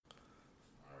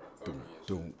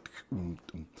Yo.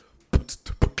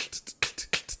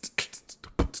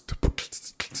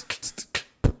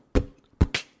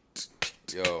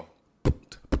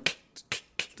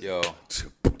 Yo.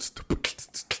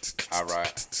 All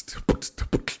right.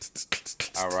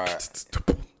 All right.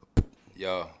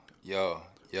 Yo.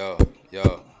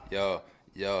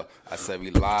 I said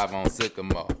we live on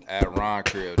Sycamore at Ron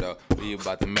Crib, though. We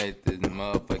about to make this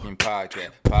motherfucking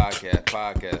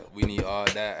podcast. We need all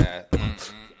that at.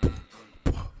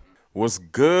 What's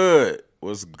good?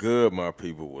 What's good, my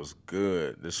people? What's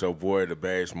good? This your boy, the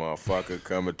Beige Motherfucker,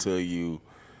 coming to you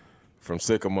from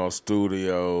Sycamore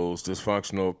Studios.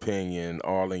 Dysfunctional Opinion,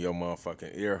 all in your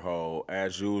motherfucking ear hole,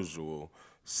 as usual.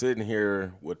 Sitting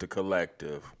here with the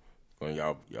collective.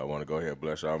 Y'all want to go ahead and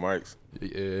bless y'all mics?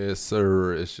 Yes,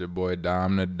 sir. It's your boy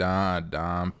Dom the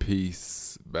Dom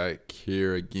Peace, back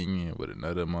here again with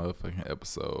another motherfucking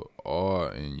episode, all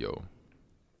in your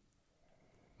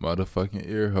motherfucking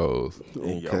ear holes.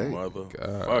 In your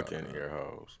motherfucking ear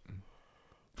holes.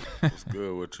 What's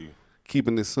good with you?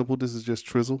 Keeping it simple, this is just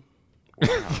Trizzle.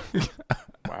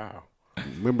 Wow.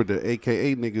 Remember the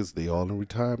AKA niggas, they all in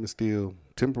retirement still.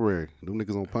 Temporary. Them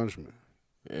niggas on punishment.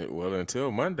 Yeah, well,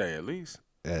 until Monday at least.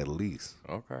 At least.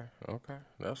 Okay.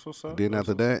 That's what's up. Then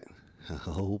after that,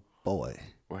 oh boy.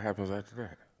 What happens after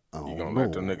that? You gonna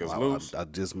let the niggas loose? I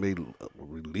just made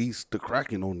release the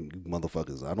Kraken on you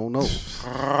motherfuckers. I don't know.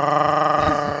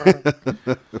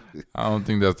 I don't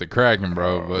think that's the Kraken,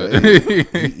 bro, but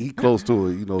he close to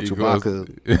it. You know,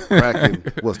 Chewbacca,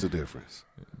 Kraken, what's the difference?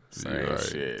 Same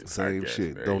shit. Same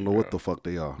shit. Don't know what the fuck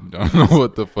they are. Don't know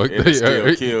what the fuck It'll they still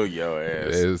are. kill your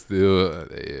ass.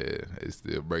 They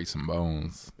still break some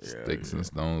bones. Yeah, Sticks and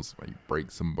stones, like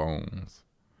break some bones.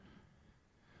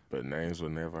 But names will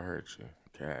never hurt you.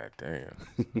 God damn.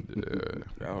 Yeah.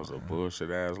 That was a bullshit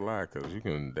ass lie, because you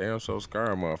can damn so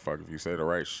scar a motherfucker if you say the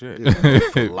right shit. Yeah,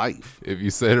 for life. If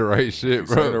you say the right shit, If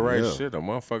you bro. say the right Yeah. shit, a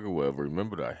motherfucker will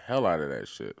remember the hell out of that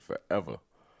shit forever.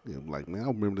 Yeah, like, man, I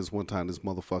remember this one time, this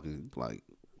motherfucker, like,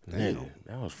 damn. Nigga,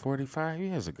 that was 45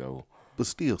 years ago. But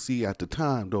still, see, at the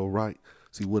time, though, right?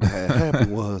 See, what had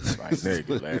happened was. Like,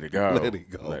 nigga, let it go. Let it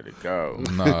go. Let it go.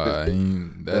 Nah, I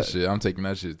ain't that shit. I'm taking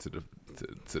that shit to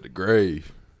the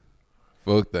grave.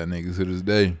 Fuck that nigga to this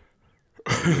day.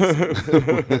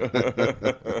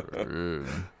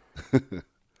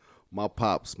 My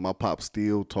pops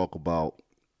still talk about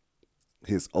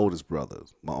his oldest brother,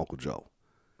 my Uncle Joe.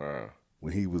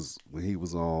 When he was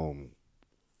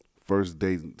first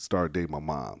started dating my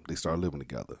mom, they started living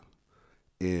together.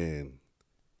 And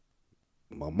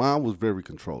my mom was very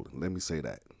controlling, let me say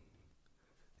that.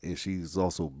 And she's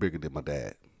also bigger than my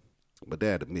dad. My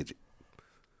dad a midget.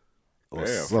 Or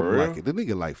Damn, something for real? like it. The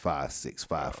nigga like 5'6",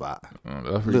 5'5".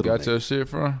 That's where you got your shit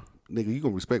from? Nigga, you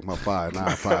gonna respect my 5'9",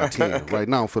 5'10". Right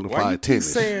now I'm feeling Why you 5'10". keep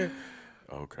saying?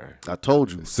 Okay. I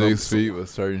told you. 6 feet with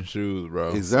certain shoes,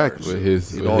 bro. Exactly.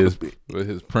 With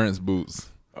his Prince boots.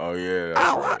 Oh, yeah.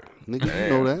 That's right. Nigga, you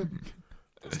know that.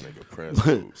 This nigga Prince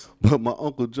moves. But my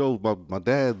Uncle Joe, my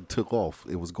dad took off.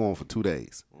 It was gone for 2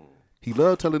 days. He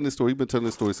loved telling this story. He's been telling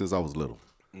this story since I was little.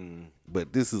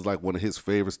 But this is like one of his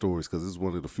favorite stories because this is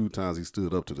one of the few times he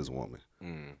stood up to this woman.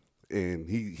 And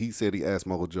he said he asked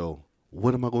my Uncle Joe,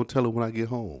 what am I going to tell her when I get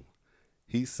home?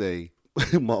 He say,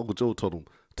 my Uncle Joe told him,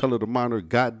 tell her to mind her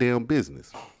goddamn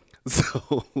business.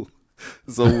 So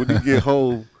when you get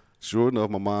home, sure enough,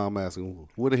 my mom asked him,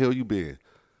 where the hell you been?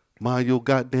 Mind your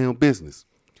goddamn business.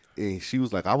 And she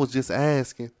was like, I was just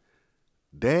asking.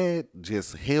 Dad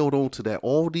just held on to that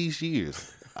all these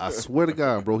years. I swear to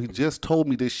God, bro, he just told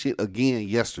me this shit again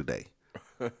yesterday.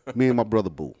 Me and my brother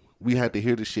Boo. We had to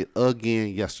hear this shit again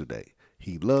yesterday.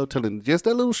 He loved telling just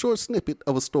that little short snippet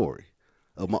of a story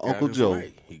of my Uncle Joe.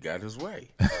 He got his way.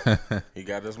 He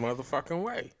got his motherfucking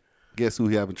way. Guess who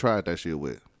he haven't tried that shit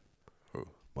with? Who?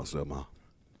 My stepmom.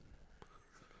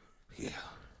 Yeah.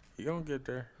 He gonna get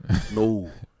there.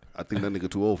 No. I think that nigga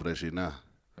too old for that shit now.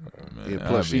 Man,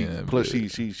 And plus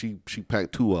she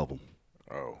packed 2 of them.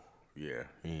 Oh, yeah.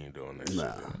 He ain't doing that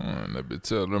Nah. shit. That be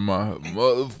telling my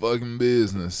motherfucking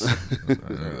business.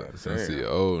 Since he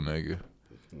old nigga.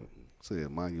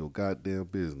 Said, mind your goddamn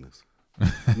business.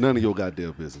 None of your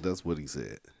goddamn business. That's what he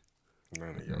said.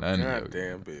 None of your None of your-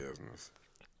 goddamn business.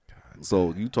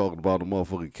 So you talking about a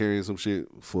motherfucker carrying some shit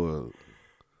for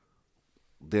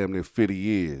damn near 50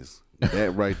 years.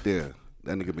 That right there.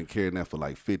 That nigga been carrying that for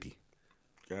like 50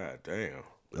 God damn.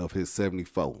 of his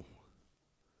 74.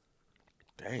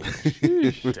 Damn.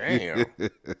 Damn.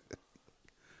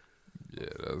 Yeah,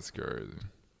 that's crazy.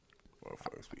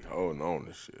 Motherfuckers be holding on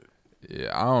to shit.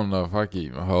 Yeah, I don't know if I can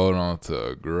even hold on to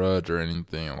a grudge or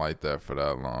anything like that for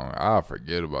that long. I'll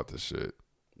forget about the shit.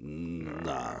 Nah,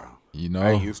 Nah. You know,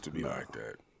 I used to be like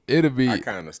that. it'll be I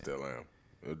kind of still am.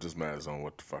 It just matters on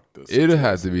what the fuck this. it'll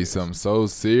have to situation be is. something so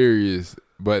serious,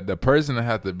 but the person will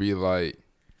have to be like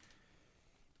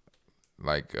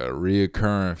a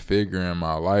reoccurring figure in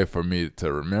my life for me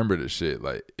to remember the shit.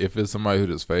 Like if it's somebody who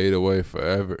just fade away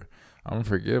forever, I'm gonna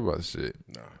forget about the shit.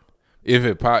 Nah.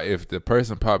 If the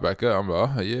person pop back up, I'm like,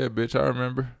 oh yeah, bitch, I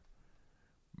remember.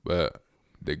 But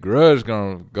the grudge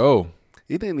gonna go.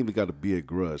 It ain't even got to be a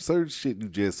grudge. Certain shit you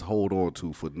just hold on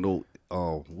to for no,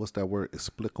 what's that word?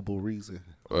 Explicable reason.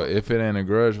 If it ain't a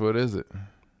grudge, what is it?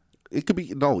 It could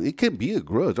be it can be a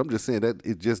grudge. I'm just saying that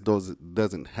it just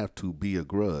doesn't have to be a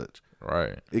grudge.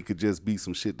 Right. It could just be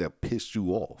some shit that pissed you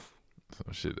off.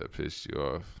 Some shit that pissed you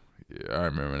off. Yeah, I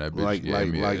remember that bitch Like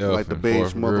gave me like an F like the in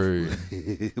beige fourth grade.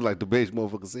 motherfucker. Like the beige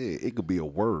motherfucker said, it could be a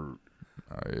word.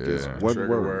 Oh Just yeah. one Trigger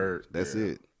word. word, That's yeah.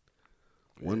 it.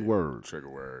 One word. Trigger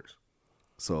words.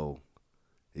 So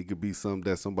it could be something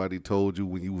that somebody told you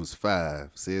when you was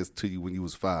 5, says to you when you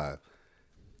was 5.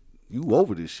 You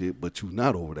over this shit, but you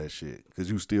not over that shit because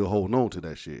you still holding on to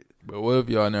that shit. But what if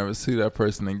y'all never see that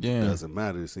person again? Doesn't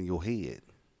matter. It's in your head.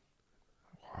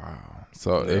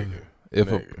 So Nigga, if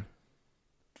nigga.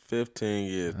 15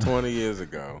 years, 20 years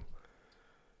ago,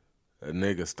 a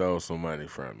nigga stole some money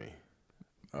from me.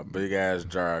 A big ass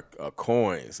jar of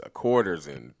coins, quarters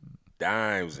and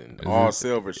dimes and all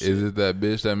silver shit. is it that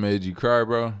bitch that made you cry,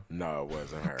 bro? No, it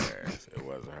wasn't her ass. It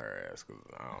wasn't her ass. Cause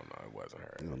I don't know. It wasn't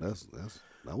her. You know,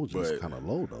 that was just But- kind of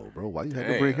low though, bro. Why you had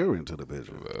to bring her into the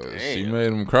picture? She Damn.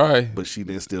 made him cry. But she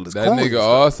didn't steal his That coins. nigga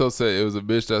also said it was a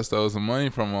bitch that stole some money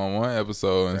from him on one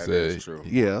episode and That said is true.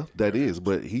 Yeah, that is.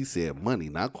 But he said money,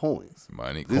 not coins.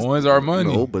 money. This- Coins are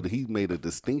money. No, but he made a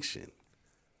distinction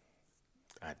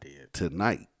I did.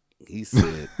 tonight. He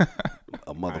said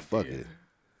a motherfucker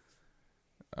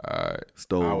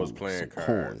stole I was playing some cards.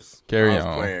 coins. Carry I was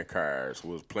on. playing cards.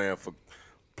 Was playing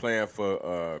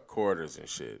for quarters and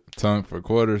shit. Tongue for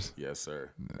quarters. Yes, sir.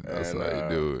 That's And, how you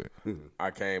do it.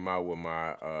 I came out with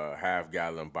my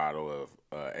half-gallon bottle of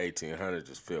 1800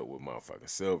 just filled with motherfucking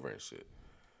silver and shit.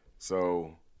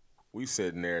 So we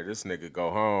sitting there. This nigga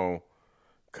go home,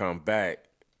 come back.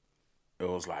 It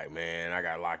was like, man, I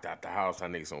got locked out the house. I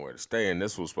need somewhere to stay. And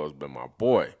this was supposed to be my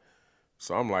boy.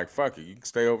 So I'm like, fuck it. You can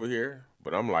stay over here.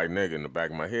 But I'm like, nigga, in the back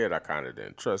of my head, I kind of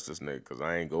didn't trust this nigga because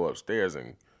I ain't go upstairs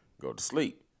and go to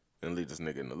sleep and leave this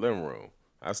nigga in the living room.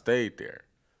 I stayed there.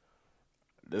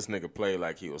 This nigga played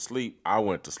like he was asleep. I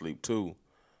went to sleep too.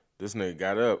 This nigga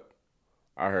got up.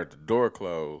 I heard the door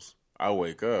close. I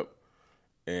wake up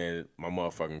and my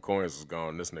motherfucking coins was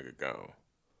gone. This nigga gone.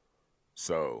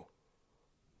 So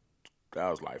that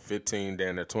was like 15,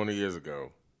 damn near 20 years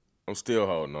ago. I'm still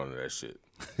holding on to that shit.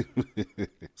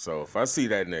 So if I see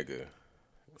that nigga,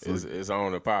 it's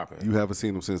on and popping. You haven't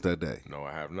seen him since that day. No,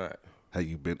 I have not. Have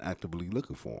you been actively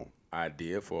looking for him? I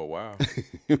did for a while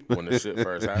when the shit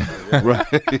first happened. Yeah.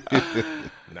 Right.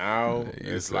 Now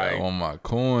You it's said, like, I want my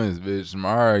coins, bitch,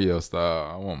 Mario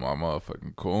style. I want my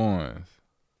motherfucking coins.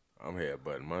 I'm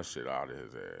headbutting my shit out of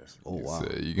his ass. Oh wow.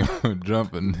 Said you gonna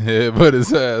jump and headbutt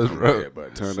his ass, bro. Headbutting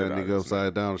the Turn shit that out of nigga this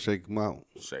upside down and shake him out.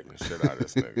 shaking the shit out of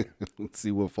this nigga.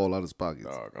 See what fall out his pockets.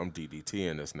 Dog, I'm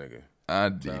DDT in this nigga. I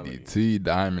DDT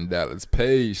Diamond Dallas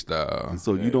Page style.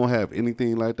 So you don't have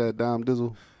anything like that, Dime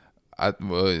Dizzle?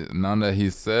 Well, now that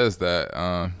he says that,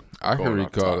 I can Going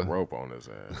off the recall top rope on his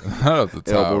ass. not off the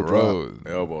top Elbow drop. road,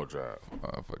 Elbow drop.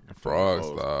 fucking frog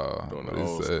Old- style. Doing What the he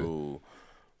old said. school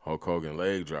Hulk Hogan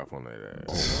leg drop on that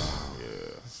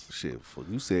ass. Shit,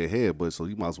 you said head, but so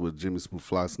you might as well Jimmy Smooth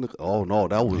fly snooker. Oh no,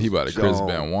 that was He about to Chris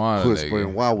Benoit, Chris nigga.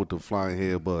 Benoit with the flying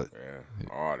head, but Yeah,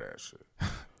 all that shit.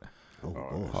 oh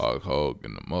boy. Hulk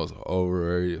Hogan, the most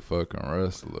overrated fucking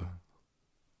wrestler.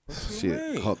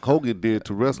 Shit, Hulk Hogan did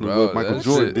to wrestling Bro, what Michael that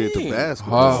Jordan shit- did to Hulk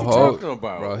basketball. you talking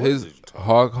about? Bro, What his is you talking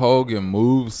Hulk Hogan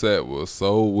moveset was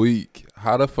so weak.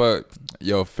 How the fuck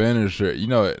your finisher? You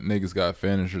know niggas got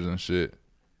finishers and shit.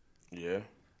 Yeah.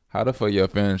 How the fuck your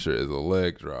finisher is a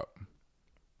leg drop?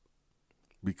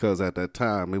 Because at that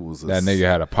time it was That nigga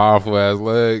had a powerful ass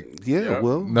leg. Yeah, Yep.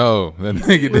 well, No, that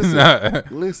nigga did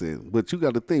not. listen, but you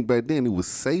got to think back then it was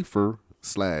safer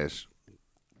 /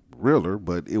 realer,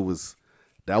 but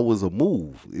that was a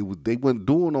move. They wasn't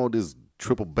doing all this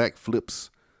triple back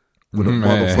flips with a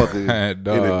Man, motherfucker in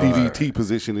dog. a DDT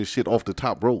position and shit off the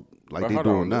top rope like But they hold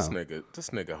doing on, now. this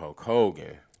nigga Hulk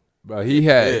Hogan. But he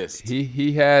had pissed.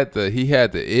 he had the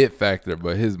it factor,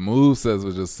 but his movesets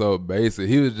was just so basic.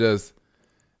 He was just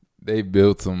they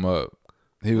built him up.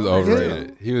 He was What the hell?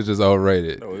 overrated. He was just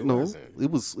overrated. No, he No, wasn't. it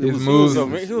was. His was.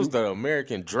 moves- He was the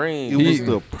American dream. It was He-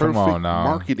 the come perfect on now.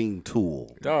 marketing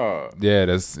tool. Dog. Yeah,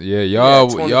 that's had y'all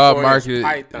 24-inch marketed.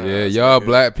 pythons, Yeah, y'all nigga.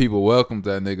 black people welcomed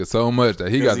that nigga so much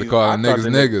that he got to call I thought niggas the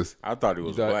niggas. I thought he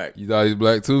was black. You thought he was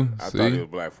black too? I See? thought he was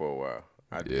black for a while.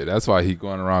 Yeah, that's why he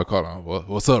going around calling,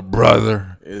 "What's up,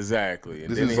 brother?" Exactly. And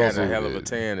This then he is had also- a hell of a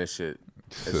tan and shit.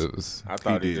 I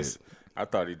thought he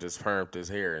did. just permed his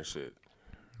hair and shit.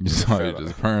 You saw he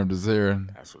just permed his hair.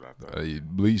 That's what I thought. He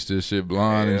bleached his shit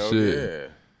blonde and Hell shit. yeah.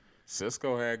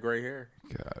 Cisco had gray hair.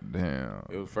 God damn.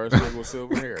 It was the first nigga with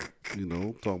silver hair. You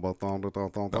know, talking about thong.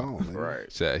 Man. Right.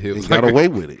 Shaq He hips got away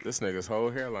with it. This nigga's whole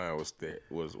hairline was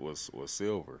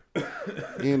silver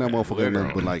And that motherfucker ain't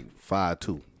nothing but like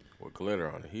 5'2". with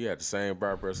glitter on it. He had the same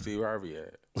barber as Steve Harvey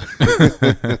had.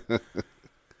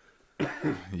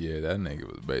 Yeah, that nigga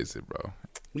was basic, bro.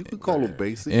 You could call him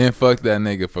basic. And fuck that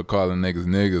nigga for calling niggas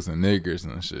niggas and niggers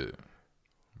and shit.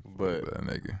 But That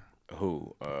nigga.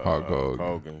 who? Hulk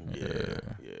Hogan. Yeah.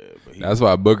 But he, That's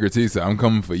why Booker T said, "I'm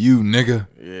coming for you, nigga."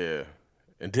 yeah.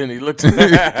 And then he looked.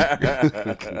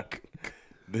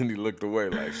 Then he looked away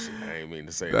like, shit, I ain't mean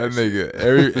to say That shit.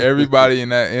 nigga, everybody in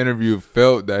that interview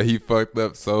felt that he fucked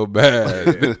up so bad.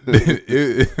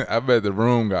 I bet the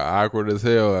room got awkward as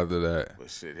hell after that.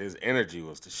 But shit, his energy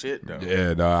was the shit, though.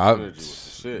 Yeah, dog. Energy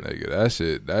was the shit. Nigga,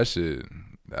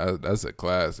 that's a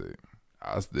classic.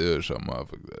 I still show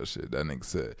motherfuckers that shit. That nigga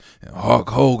said, and Hulk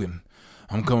Hogan,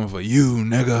 I'm coming for you,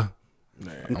 nigga.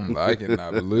 I'm like, I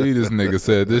cannot believe this nigga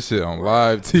said this shit on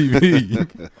live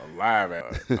TV. Alive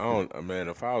at man,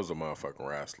 if I was a motherfucking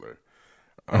wrestler,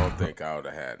 I don't think I would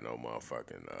have had no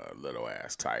motherfucking little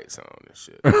ass tights on and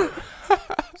shit.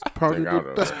 That's part think of I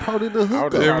the hook.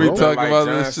 would've- And we been talk like about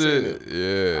John this shit. Cena.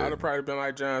 Yeah. I'd have probably been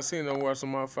like John Cena and wear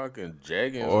some motherfucking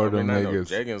jeggings. Or I mean, them not no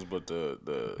niggas. jeggings, but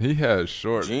the He had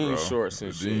shorts, Jean bro. shorts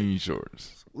and shit. Jean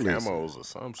shorts. camos or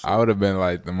some shit. I would have been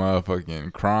like the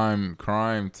motherfucking crime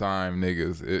time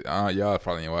niggas. Y'all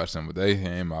probably ain't watched them, but they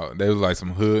came out. They was like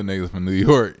some hood niggas from New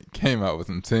York. Came out with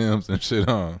some Timbs and shit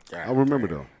on. God I remember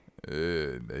damn. though.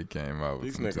 Yeah, they came out with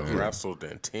These some niggas Timbs. wrestled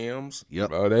in Timbs. Yep.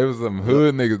 Bro, they was some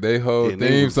hood niggas. They whole And they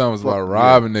theme was song was about fuck-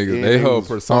 robbing yeah. niggas. And They they whole was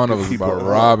persona fucking was people about up,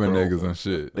 robbing bro. niggas and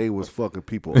shit. They was fucking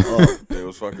people up. They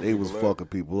was fucking. They was people up. fucking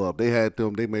people up. They had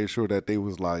them. They made sure that they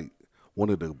was like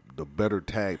one of the better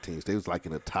tag teams. They was like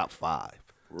in the top 5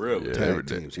 Really? Yeah. tag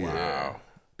they- teams. Yeah. Wow.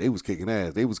 They was kicking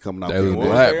ass. They was coming out. They was kicking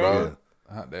black, ass. bro.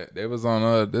 They was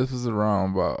on this was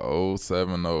around about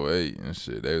 07, 08 and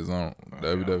shit. They was on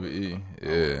WWE. I wasn't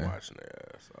Yeah. watching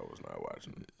their ass. I was not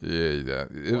watching it. Yeah,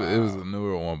 it was a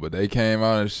newer one, but they came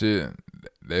out and shit.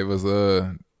 They was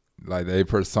like they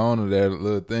persona, their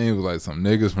little thing was like some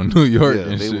niggas from New York Yeah,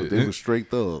 and they shit. was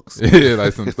straight thugs. Yeah,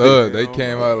 like some thugs. They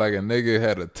came out like a nigga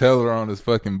had a teller on his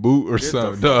fucking boot or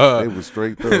something. They Dog. was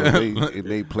straight thugs. And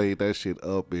they played that shit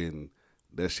up, and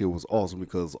that shit was awesome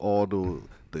because all the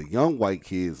young white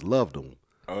kids loved them.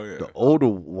 Oh yeah. The older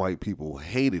white people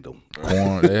hated them. They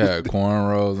had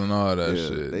cornrows and all that Yeah,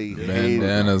 shit. they hated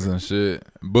Bandanas and shit.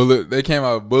 They came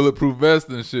out with bulletproof vests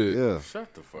and shit. Yeah,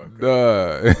 Shut the fuck up.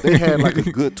 Dog. they had like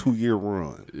a good 2-year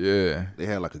run. Yeah. They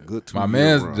had like a good 2-year My run.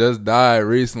 man's just died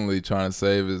recently trying to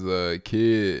save his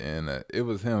kid, and it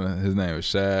was him. His name was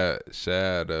Shad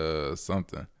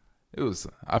something. It was,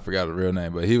 I forgot the real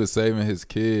name, but he was saving his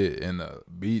kid in the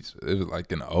beach. It was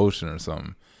like in the ocean or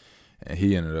something, and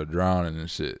he ended up drowning and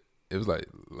shit. It was like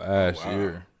last wow.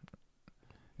 year.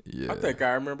 Yeah, I think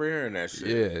I remember hearing that shit.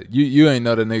 yeah. You ain't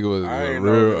know the nigga was I a ain't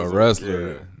know he real was a a-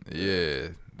 wrestler. Yeah,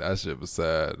 that shit was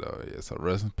sad though. Yeah, so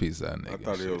rest in peace, that nigga. I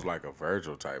thought and he was shit. like a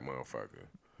Virgil type motherfucker.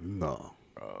 No.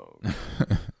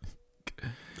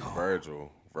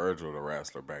 Virgil, the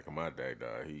wrestler back in my day,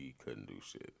 dog, he couldn't do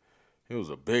shit. He was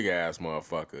a big ass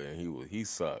motherfucker, and he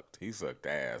sucked. He sucked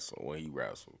ass when he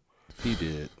wrestled. He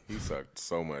did. He sucked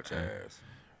so much ass.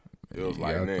 It was You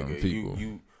like, got them nigga,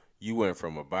 people. you went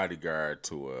from a bodyguard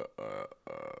to a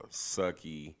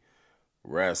sucky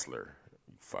wrestler.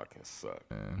 You fucking suck.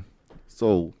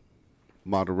 So,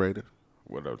 moderator,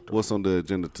 What up? Though? what's on the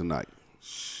agenda tonight?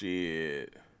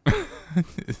 Shit.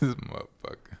 This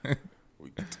motherfucker. We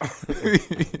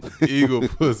can Eagle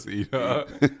pussy, dog.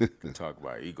 talk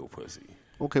about ego pussy.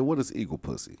 Okay, what is eagle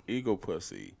pussy? Ego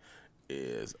pussy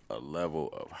is a level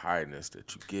of highness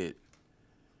that you get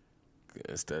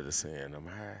instead of saying I'm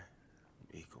high.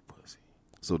 I'm ego pussy.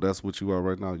 So that's what you are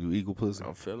right now. You eagle pussy,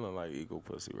 I'm feeling like ego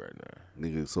pussy right now.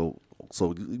 nigga. So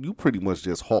you pretty much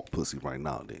just hawk pussy right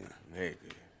now, then. Nigga,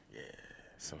 yeah,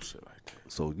 some shit like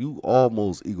that. So you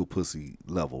almost eagle pussy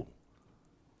level.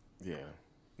 Yeah.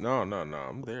 No,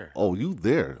 I'm there. Oh, you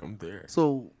there? I'm there.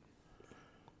 So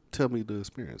tell me the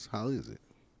experience. How is it?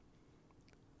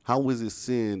 How is it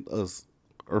seeing us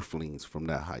earthlings from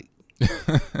that height?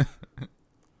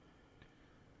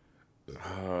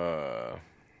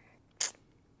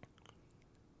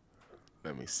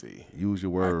 Let me see. Use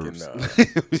your words.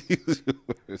 Use your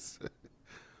words.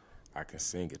 I can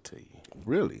sing it to you.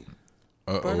 Really?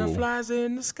 Butterflies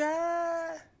in the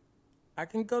sky. I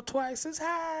can go twice as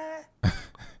high.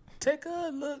 Take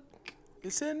a look.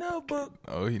 It's in the book.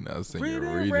 Oh, he not singing Reading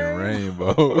Reading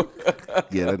Rainbow. Rainbow.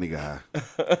 Yeah, that nigga high.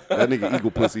 That nigga eagle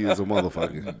pussy is a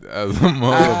motherfucker. That's a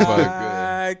motherfucker.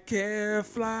 I can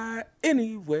fly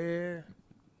anywhere.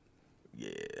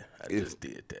 Yeah, I just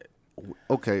did that.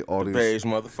 Okay, audience. Beige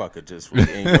motherfucker just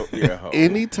in your ear hole.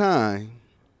 Anytime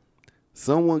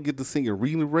someone get to singing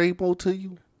Reading Rainbow to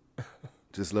you,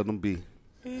 just let them be.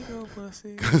 Eagle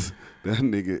pussy. Cause that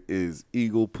nigga is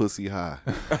eagle pussy high.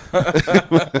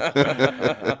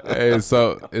 Hey,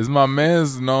 so is my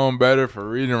man's known better for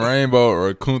Reading Rainbow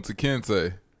or Kunta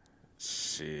Kinte?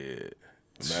 Shit.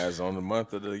 Man's on the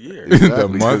month of the year. The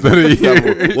month of the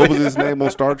year. What was his name on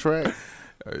Star Trek?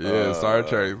 Yeah, Star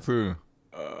Trek too.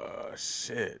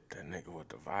 Shit. That nigga with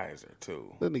the visor,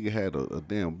 too. That nigga had a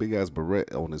damn big ass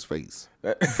beret on his face.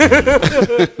 Well,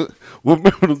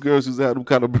 remember the girls used to have them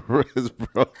kind of berets,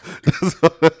 bro? That's all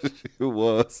that shit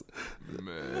was.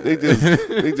 Man. They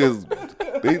just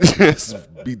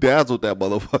bedazzled that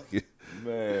motherfucker.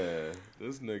 Man,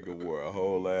 this nigga wore a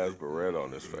whole ass beret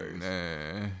on his face.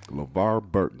 Man. LeVar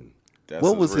Burton. That's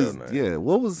What his was real his name. yeah?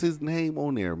 What was his name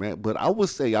on there, man? But I would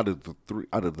say out of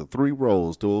the three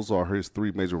roles, those are his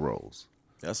three major roles.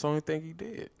 That's the only thing he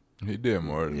did. He did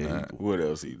more than Yeah, that. What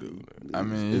else he do? I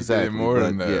mean, he Exactly, did more but,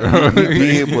 than that. yeah, he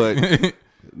did, but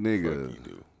nigga, He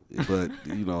do. but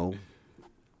you know,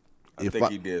 I think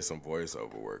he did some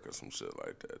voiceover work or some shit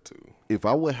like that too. if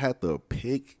I would have to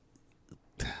pick,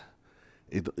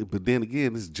 but then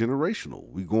again, it's generational.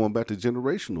 We going back to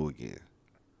generational again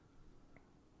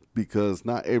because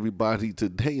not everybody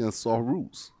today saw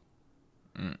Roots.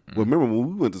 Remember when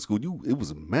we went to school, it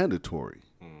was mandatory.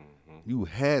 You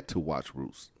had to watch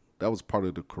Roots. That was part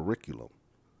of the curriculum.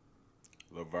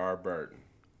 LeVar Burton.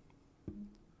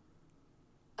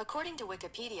 According to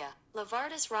Wikipedia,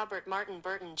 LeVardis Robert Martin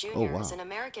Burton Jr. Oh, wow. is an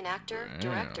American actor,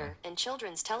 director, and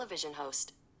children's television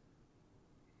host.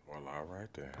 Well, all right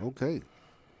then. Okay.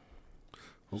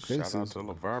 Okay, Shout out to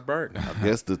LeVar Burton. I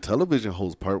guess the television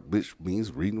host part, which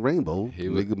means Reading Rainbow, He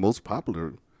was- nigga most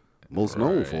popular, most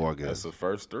known Right. for, I That's guess. the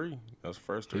first three. That's the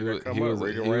first three He that was, come he up. was,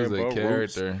 Reading he was Rainbow, a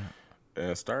character. Roots,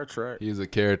 and Star Trek. He was a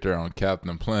character on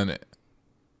Captain Planet.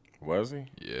 Was he?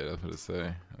 Yeah, that's what it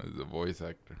say. He's a voice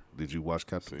actor. Did you watch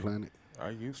Captain Planet? I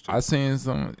used to. I seen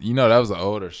some. You know, that was an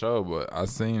older show, but I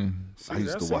seen. I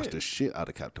used that's to watch it. the shit out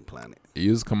of Captain Planet. He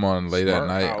used to come on late at Smart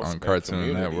night House on and Cartoon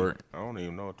Community. Network. I don't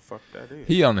even know what the fuck that is.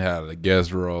 He only had a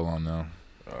guest role on them.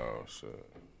 Oh shit.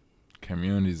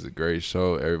 Community's a great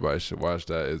show. Everybody should watch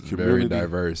that. It's Community? very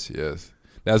diverse. Yes,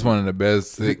 that's one of the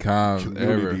best sitcoms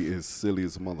ever. Community is silly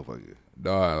as a motherfucker.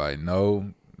 Dog, like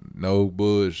no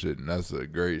bullshit. And that's a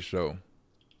great show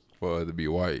for it to be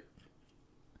white.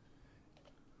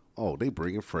 Oh, they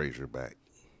bringing Frasier back.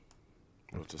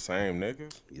 With the same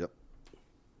niggas? Yep.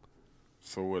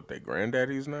 So what, they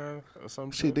granddaddies now or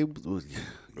some Shit, shit? they was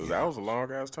 'Cause that was a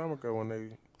long ass time ago when they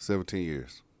 17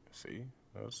 years. see.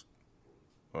 That's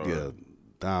Yeah,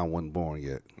 Don wasn't born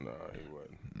yet. Nah, he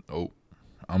wasn't. Oh,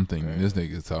 I'm thinking this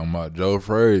nigga's talking about Joe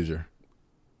Frazier.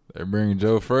 They bringing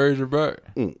Joe Frazier back.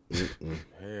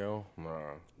 Hell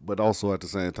nah. But also at the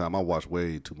same time, I watch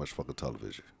way too much fucking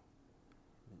television.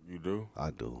 You do?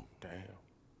 I do. Damn.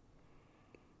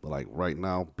 But like right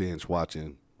now, binge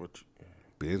watching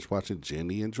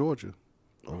Jenny in Georgia.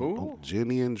 Who? On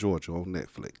Jenny in Georgia on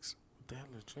Netflix. What the hell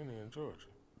is Jenny in Georgia?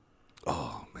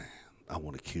 Oh man, I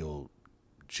want to kill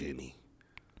Jenny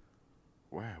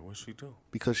Wow, what she do?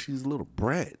 because she's a little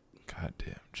brat.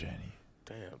 Goddamn Jenny.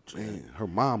 Damn, Jenny. Man, her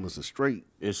mom is a straight.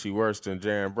 Is she worse than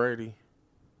Jan Brady?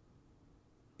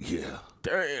 Yeah,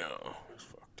 Damn. That's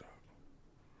fucked up.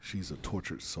 she's a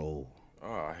tortured soul.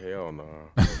 Oh, hell no.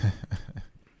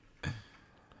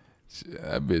 Shit,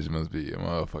 that bitch must be a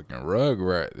motherfucking rug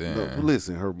rat then. No,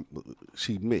 listen,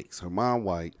 she mixed. Her mom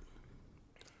white.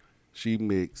 She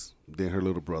mixed. Then her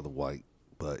little brother white.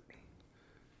 But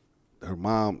her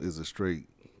mom is a straight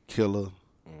killer,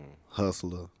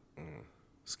 hustler,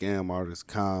 scam artist,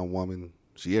 con woman.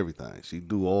 She everything. She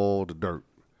do all the dirt.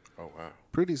 Oh, wow.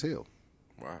 Pretty as hell.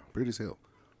 Wow. Pretty as hell.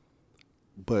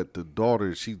 But the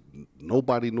daughter,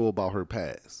 nobody knew about her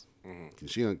past.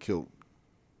 She done killed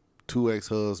 2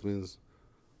 ex-husbands,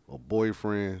 a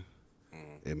boyfriend,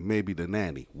 and maybe the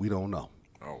nanny. We don't know.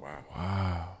 Oh, wow.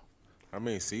 Wow. How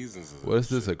many seasons is What is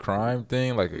this? A crime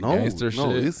thing? Like a No, gangster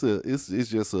no, shit? it's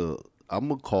just a. I'm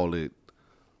gonna call it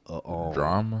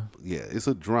Drama? Yeah, it's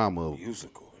a drama.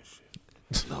 musical and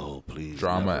shit? No, please.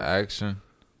 Drama never. action?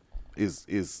 It's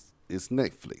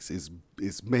Netflix.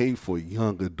 It's made for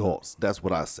young adults. That's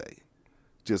what I say.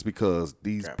 Just because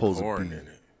these Got supposed to porn be. in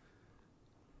it.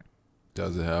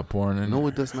 Does it have porn in it? No,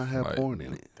 it does not have Like- porn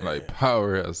in it. Like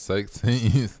Power has sex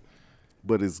scenes.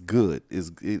 But it's good.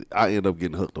 I end up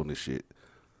getting hooked on this shit.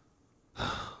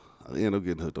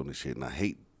 And I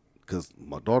hate because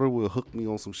my daughter will hook me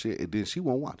on some shit and then she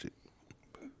won't watch it.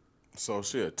 So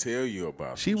she'll tell you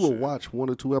about. She some will shit. watch 1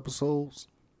 or 2 episodes,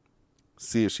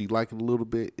 see if she like it a little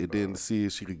bit, and then see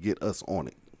if she could get us on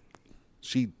it.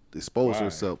 She exposed Why?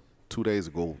 herself 2 days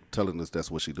ago, telling us that's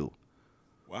what she do.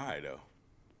 Why though?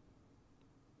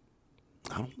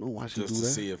 I don't know why she Just do to that.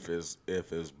 see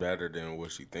if it's better than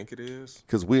what she think it is.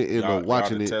 Because we're in Y'all, there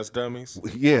watching y'all the it. test dummies.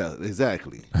 Yeah,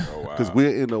 exactly. Oh, wow. Because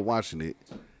we're in there watching it,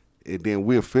 and then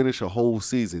we'll finish a whole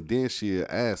season. Then she'll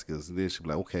ask us, and then she'll be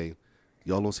like, "Okay,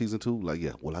 y'all on season 2?" Like,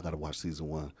 yeah. Well, I gotta watch season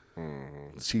 1.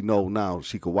 Mm-hmm. She know now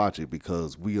she could watch it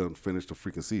because we unfinished the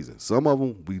freaking season. Some of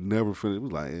them we never finished. We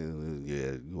like,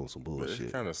 yeah, you on some But bullshit.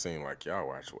 it kind of seemed like y'all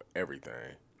watch with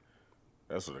everything.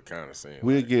 That's what it kind of seemed.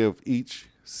 We'll like. give each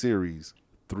series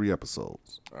 3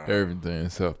 episodes. Everything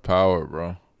except Power,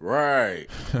 bro. Right.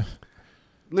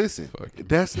 Listen,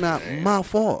 that's not my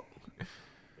fault.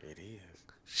 It is.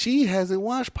 She hasn't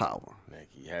watched Power.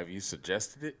 Nikki, have you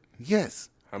suggested it? Yes,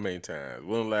 How many times?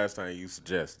 When the last time you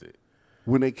suggested?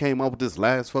 when they came out with this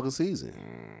last fucking season.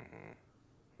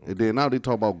 Mm-hmm. And then now they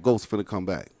talk about Ghost finna come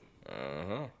back.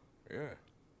 Yeah.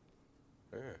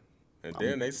 Yeah. And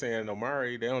then they saying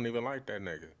Omari, they don't even like that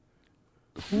nigga.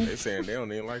 They saying they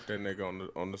don't even like that nigga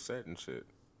on the set and shit.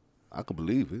 I can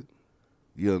believe it.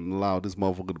 You done allow this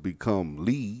motherfucker to become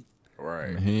lead.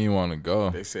 Right. He ain't want to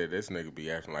go. They said this nigga be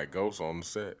acting like Ghost on the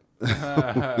set.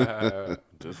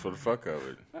 Just for the fuck of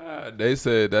it. They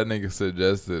said that nigga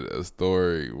suggested a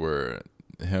story where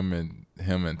him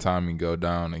and Tommy go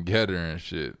down and get her and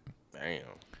shit. Damn.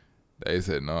 They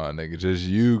said, no, nigga, just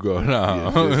you go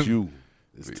down. Yeah, just you.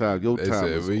 It's time. Your They time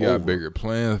said is we over. got bigger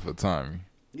plans for Tommy.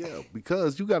 Yeah,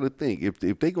 because you got to think if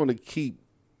they're gonna keep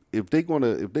if they're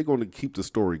gonna keep the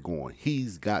story going,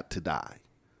 he's got to die.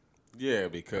 Yeah,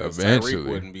 because Eventually. Tyreek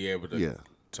wouldn't be able to. Yeah.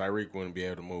 Tyreek wouldn't be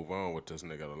able to move on with this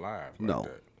nigga alive. Like No,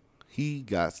 That. he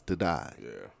got to die. Yeah.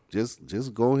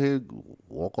 Just go ahead,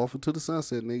 walk off into the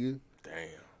sunset, nigga. Damn.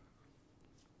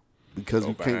 Because Go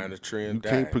you behind can't the tree and you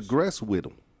can't dash. progress with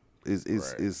him. It's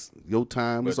Right. your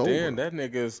time But is then over.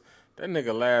 that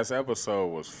nigga last episode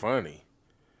was funny.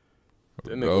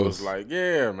 That nigga Ghost. was like,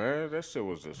 yeah, man, that shit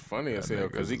was just funny as hell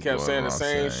because he kept was saying the going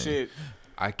same around saying, shit.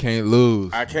 I can't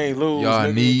lose. I can't lose. Y'all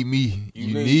nigga. need me.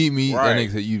 You need me. Right. That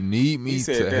nigga said, you need me He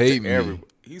said to that hate to me.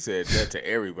 He said that to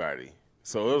everybody.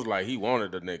 So it was like he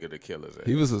wanted the nigga to kill his ass.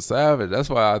 He was a savage. That's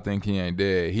why I think he ain't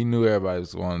dead. He knew everybody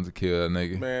was wanting to kill that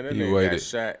nigga. Man, that he nigga waited. got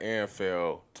shot and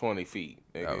fell 20 feet.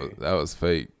 Nigga. That was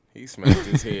fake. He smacked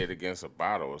his head against a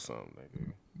bottle or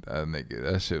something. Nigga.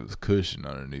 That shit was cushion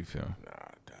underneath him.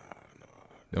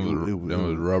 Them It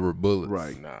was rubber bullets.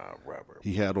 Right. Nah, rubber.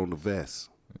 He had on the vest.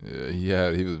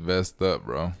 Yeah, he was vest up,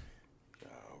 bro.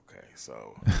 Okay,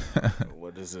 so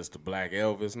what is this? The Black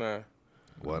Elvis now?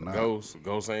 Why not?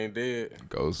 Ghost ain't dead.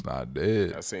 Ghost not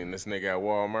dead. I seen this nigga at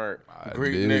Walmart. I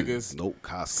Greek did. niggas Nope,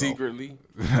 Costco. secretly.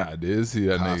 I did see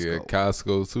that nigga at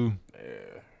Costco too.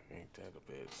 Yeah, ain't that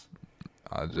a bitch?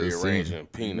 I just seen Rearranging him.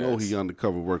 You know peanuts. he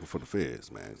undercover working for the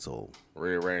feds, man. So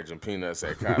Rearranging peanuts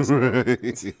at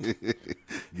Costco.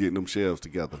 getting them shelves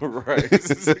together. right.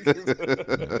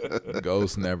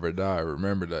 Ghost never die.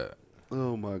 Remember that.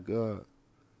 Oh my God.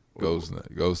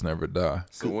 Ghost never die.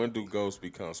 So when do ghosts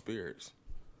become spirits?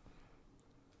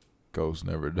 Ghost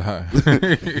never die.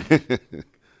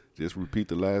 Just repeat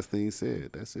the last thing he said.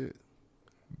 That's it.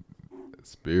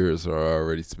 Spirits are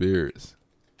already spirits.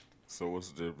 So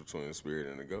what's the difference between a spirit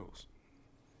and a ghost?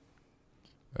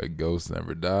 A ghost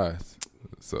never dies.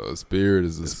 So a spirit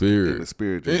is a And spirit. the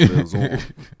spirit just lives on.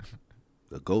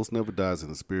 The ghost never dies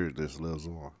and the spirit just lives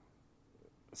on.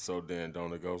 So then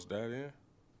don't a ghost die then?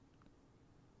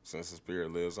 Since the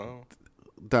spirit lives on?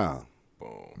 Down.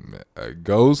 Boom. A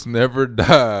ghost never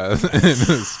dies and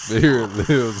the spirit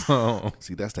lives on.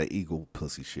 See, that's that ego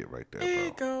pussy shit right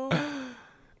there, bro.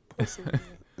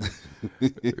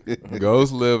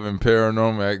 Ghosts live in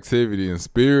paranormal activity and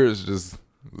spirits just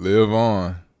live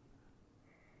on.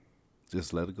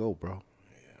 Just let it go, bro.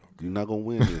 You're not gonna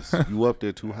win this. You up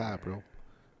there too high, bro.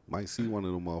 Might see one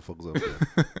of them motherfuckers up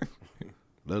there.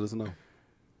 Let us know.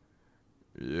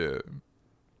 Yeah.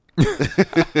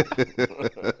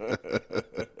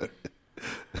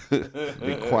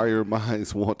 Inquiring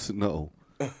minds want to know.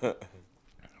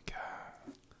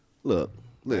 Look,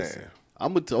 listen. Man.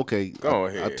 I'm gonna okay. Go I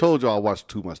ahead. told y'all I watch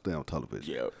too much damn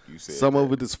television. Yep, you said Some that.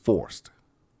 of it is forced,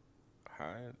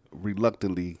 Hi.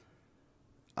 reluctantly.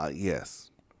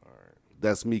 Yes,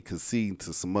 that's me conceding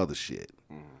to some other shit.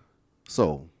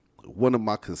 So, one of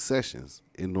my concessions,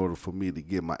 in order for me to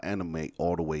get my anime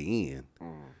all the way in,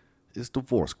 is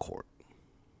divorce court.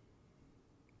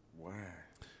 Why?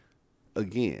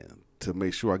 Again, to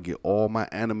make sure I get all my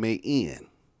anime in,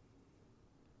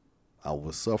 I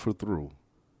will suffer through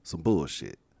some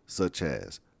bullshit, such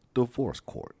as divorce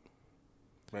court.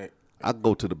 Man, I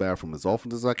go to the bathroom as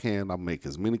often as I can. I make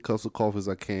as many cups of coffee as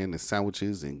I can and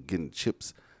sandwiches and getting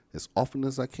chips as often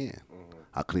as I can.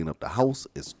 I clean up the house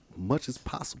as much as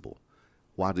possible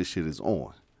while this shit is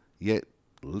on. Yet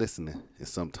listening and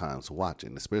sometimes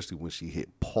watching, especially when she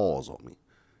hit pause on me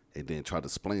and then try to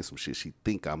explain some shit she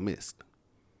think I missed.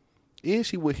 And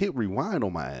she would hit rewind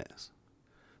on my ass.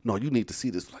 No, you need to see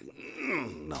this. Like,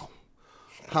 no.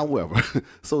 However,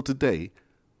 so today,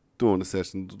 during the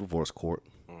session of the divorce court,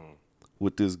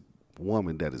 with this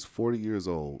woman that is 40 years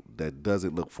old that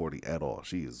doesn't look 40 at all.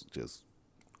 She is just,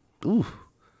 ooh,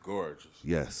 gorgeous.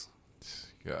 yes.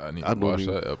 God, I need I to don't, watch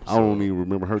even, that episode. I don't even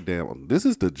remember her damn. This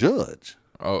is the judge.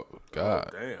 Oh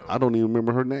God, Damn. I don't even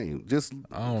remember her name. Just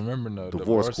I don't remember no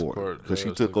divorce court because she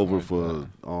judge took looking over like for that.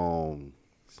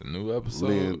 It's a new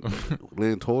episode.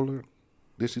 Lynn Toller.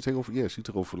 Did she take over? Yeah, she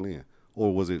took over for Lynn.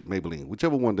 Or was it Maybelline?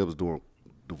 Whichever one that was doing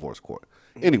divorce court.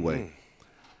 Anyway,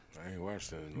 I ain't watched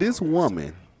that. this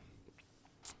woman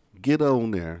get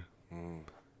on there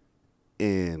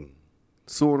and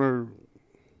suing her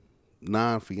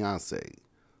non-fiance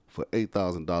for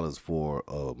 $8,000 for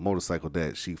a motorcycle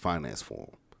that she financed for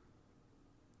him.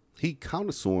 He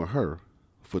countersuing her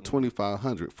for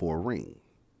 $2,500 for a ring.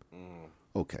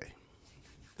 Okay.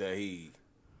 That he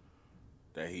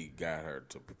got her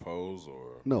to propose,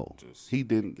 or No, just he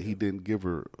didn't give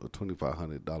her a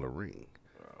 $2,500 ring.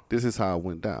 This is how it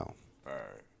went down. all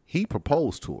right. He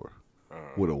proposed to her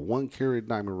with a 1-carat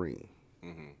diamond ring,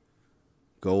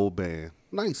 gold band,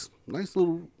 nice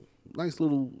little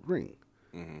ring,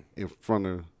 in front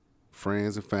of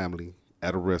friends and family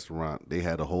at a restaurant. They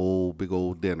had a whole big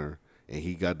old dinner, and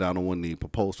he got down on one knee,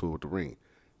 proposed to her with the ring.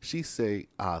 She said,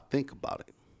 "I'll think about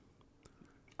it.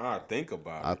 I think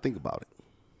about I'll it. think about it."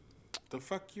 The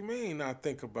fuck you mean? I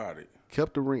think about it.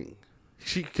 Kept the ring.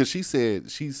 She said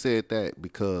that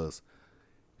because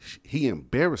he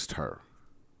embarrassed her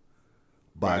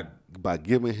by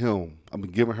giving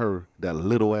her that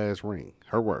little ass ring.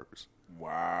 Her words.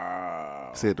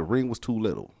 Wow. Said the ring was too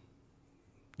little.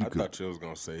 I thought you was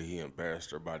gonna say he embarrassed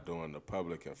her by doing the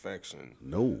public affection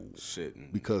No, shit,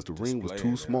 and because the ring was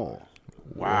displaying too it. small.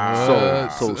 Wow.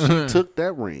 So she took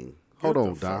that ring. Hold Get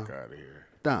on, the fuck Dom. out of here.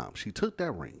 Dom. She took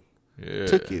that ring, Yeah.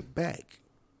 took it back,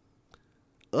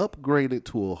 upgraded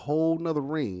to a whole nother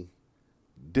ring,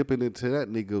 dipping into that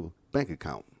nigga bank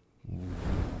account,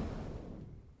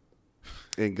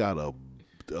 and got a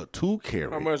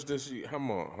 2-carat. How much did she?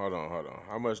 Hold on.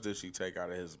 How much did she take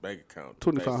out of his bank account?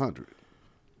 $2,500.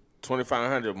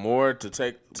 $2,500 more to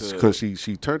take to. Because she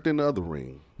turned in the other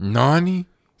ring. Nani?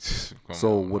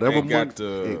 So whatever And money, got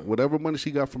the- whatever money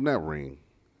she got from that ring,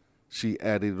 she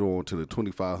added it on to the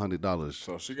 $2,500.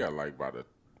 So she got like about a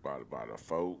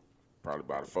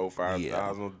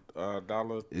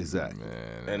 $4,000-$5,000 Exactly.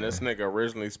 and this nigga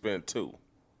originally spent $2,000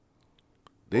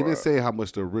 They didn't say how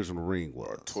much the original ring was.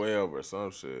 or $12,000 or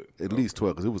some shit. At least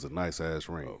 12, because it was a nice ass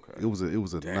ring. Okay. It was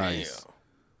a Damn.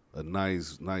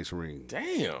 nice ring.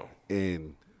 Damn.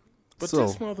 And But so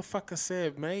this motherfucker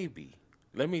said maybe.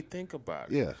 Let me think about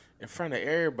it. Yeah. In front of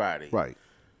everybody. right,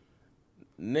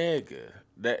 Nigga.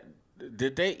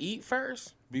 Did they eat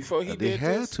first before he they did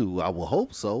had this? to. I would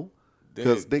hope so,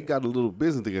 because They- they got a little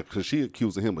business together. Because she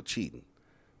accusing him of cheating,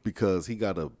 because he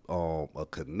got a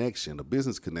connection, a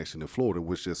business connection in Florida,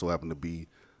 which just so happened to be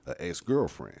an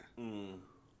ex-girlfriend.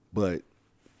 But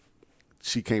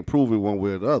she can't prove it one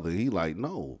way or the other. He like,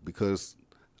 no, because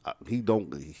he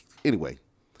don't. Anyway,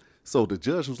 so the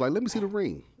judge was like, let me see the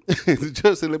ring. The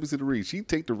judge said, let me see the ring. She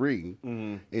take the ring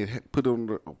and put it on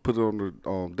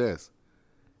the desk.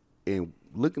 And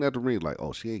looking at the ring like,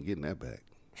 oh, she ain't getting that back.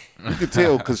 You could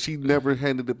tell because she never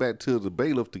handed it back to the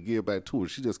bailiff to give back to her.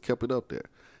 She just kept it up there.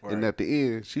 Right. And at the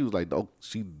end, she was like, oh,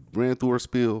 she ran through her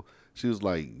spiel. She was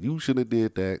like, you shouldn't have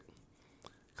did that.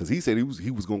 Because he said he was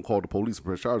going to call the police and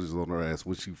press charges on her ass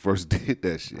when she first did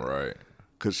that shit. Right.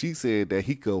 Because she said that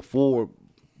he could afford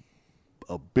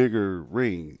a bigger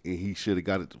ring and he should have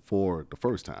got it for the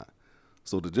first time.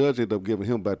 So the judge ended up giving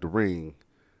him back the ring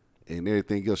and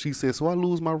everything else. She said, so I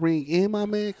lose my ring and my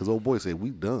man? Because old boy said, we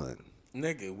done.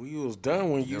 Nigga, we was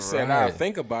done when you said right. I'll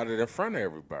think about it in front of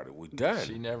everybody. We done.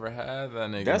 She never had that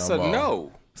nigga. That's no a more.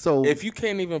 no. So If you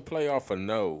can't even play off a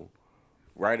no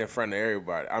right in front of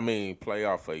everybody, I mean play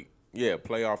off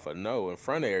a no in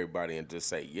front of everybody and just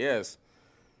say yes,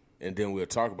 and then we'll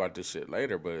talk about this shit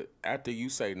later. But after you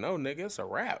say no, nigga, it's a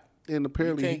wrap. and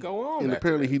apparently you can't go on And after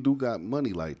apparently that. he do got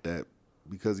money like that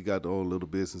because he got the own little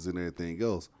business and everything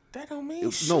else. That don't mean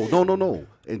shit. No.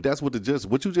 And that's what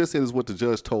what you just said is what the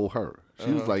judge told her. She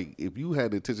was like, if you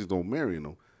had intentions on marrying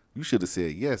him, you should have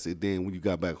said yes. And then when you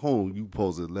got back home, you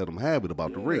supposed to let him have it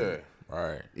about the ring.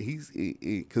 Right.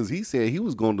 Because he said he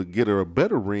was going to get her a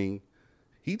better ring.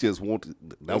 He just wanted,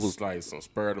 that was like some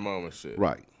spur of the moment shit.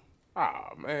 right. Oh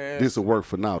man, This will work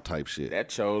for now type shit.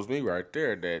 that shows me right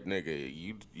there that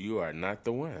nigga, you are not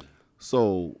the one.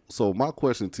 So my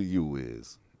question to you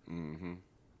is,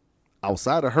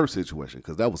 outside of her situation,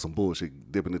 because that was some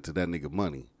bullshit dipping into that nigga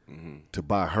money to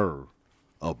buy her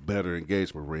a better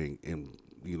engagement ring, and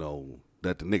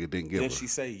that the nigga didn't give Did her. she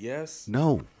say yes?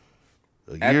 No.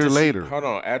 A After year she- later. Hold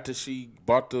on. After she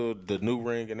bought the new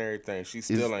ring and everything, she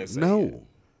still ain't said no.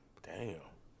 yes. Damn.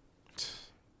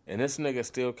 And this nigga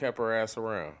still kept her ass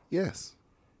around. Yes.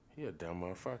 He a dumb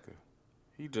motherfucker.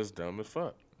 He just dumb as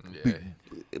fuck. Yeah.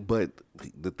 But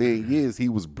the thing is, he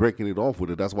was breaking it off with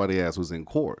her. That's why the ass was in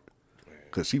court.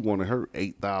 Because she wanted her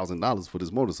 $8,000 for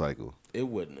this motorcycle. It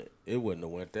wouldn't have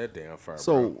went that damn far.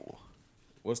 So bro.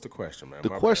 What's the question, man? the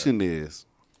My question is,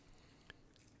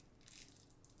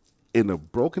 in a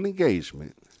broken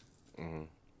engagement,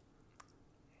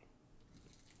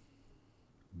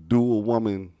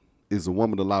 is a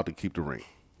woman allowed to keep the ring?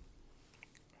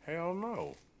 bad. Hell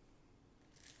no.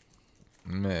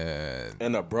 Man.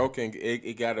 And a broken,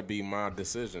 it got to be my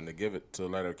decision to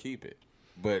let her keep it.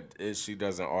 But if she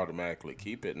doesn't automatically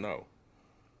keep it, no.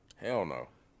 Hell no.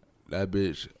 That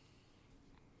bitch.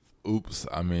 Oops.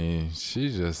 I mean, she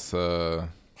just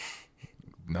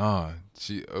nah.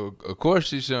 She of course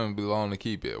she shouldn't belong to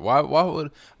keep it. Why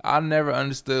would I never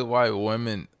understood why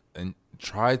women and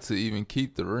try to even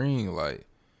keep the ring? Like,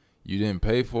 you didn't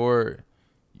pay for it,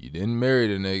 you didn't marry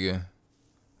the nigga.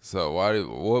 So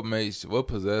what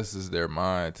possesses their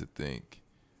mind to think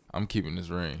I'm keeping this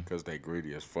ring? Because they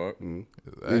greedy as fuck. And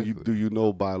Exactly. do you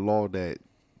know by law that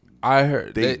I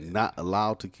heard they that not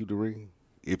allowed to keep the ring?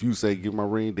 If you say give my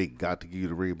ring, they got to give you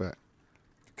the ring back.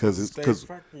 Because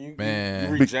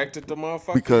Man. you rejected the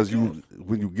motherfucker. because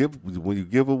when you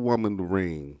give a woman the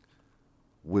ring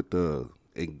with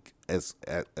as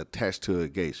attached to an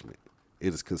engagement,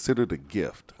 it is considered a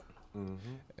gift.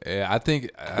 yeah, I think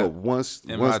But once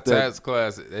in once my that, tax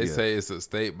class they Yeah. say it's a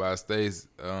state by state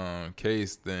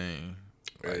case thing.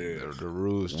 Like the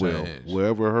rules well, change.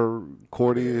 wherever her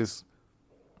court is,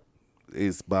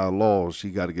 it's by law she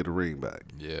got to get a ring back.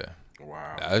 Yeah.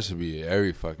 Wow. That should be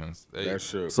every fucking state. That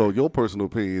shit. So your personal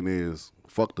opinion is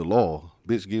fuck the law,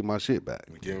 bitch. Give my shit back.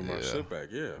 Give me my shit back,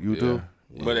 yeah. You do?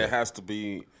 But it has to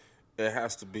be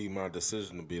my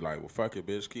decision to be like, well, fuck it,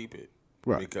 bitch, keep it.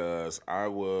 Right. Because I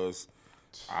was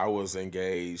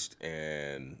engaged,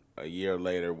 and a year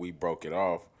later we broke it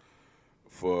off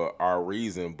for our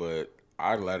reason, but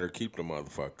I let her keep the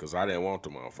motherfucker because I didn't want the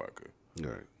motherfucker.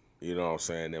 Right. You know what I'm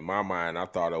saying? In my mind, I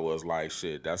thought it was like,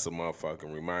 shit, that's a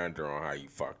motherfucking reminder on how you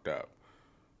fucked up.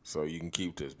 So you can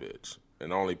keep this bitch.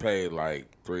 And only paid like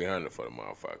 $300 for the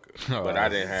motherfucker. But I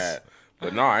didn't have,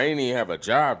 but no, I ain't even have a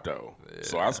job though.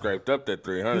 So I scraped up that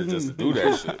 $300 just to do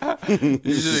that shit.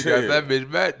 You should have got that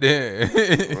bitch back then. I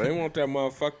didn't want that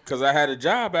motherfucker because I had a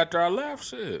job after I left.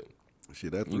 Shit.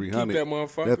 Shit, that You keep 300. that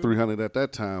motherfucker. That 300 at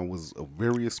that time was a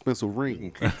very expensive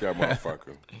ring. Keep that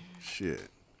motherfucker. Shit.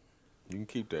 You can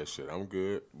keep that shit. I'm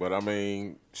good. But I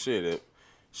mean, shit,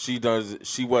 she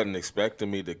wasn't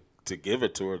expecting me to give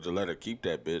it to her, to let her keep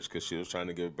that bitch because she was trying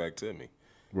to give it back to me.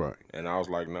 Right. And I was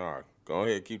like, nah, go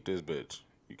ahead, keep this bitch.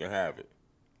 You can have it.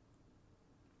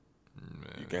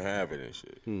 You can have it and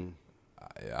shit.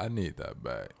 I need that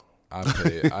back.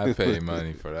 I pay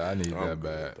money for that. I need I'm that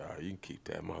good, back. dog. You can keep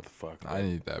that motherfucker. I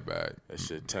need that back. That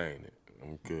shit tainted.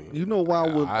 I'm good. You know why I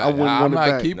wouldn't I'm want it not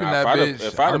back? keeping Nah, that bitch.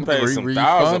 if I'd I'm have paid some refunding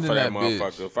thousands for that bitch.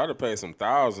 motherfucker, if I'd have paid some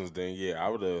thousands, then yeah, I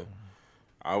would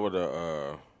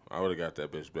have got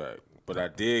that bitch back. But I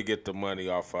did get the money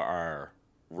off of our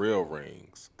real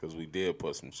rings because we did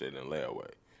put some shit in layaway.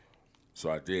 So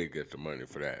I did get the money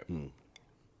for that, and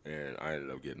I ended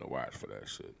up getting a watch for that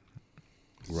shit.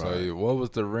 So what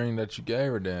was the ring that you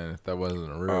gave her then? If that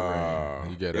wasn't a real ring,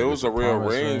 you gave her It was just a real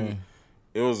promise ring.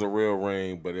 It was a real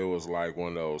ring, but it was like one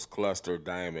of those cluster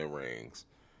diamond rings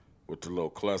with the little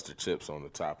cluster chips on the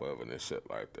top of it and shit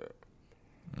like that.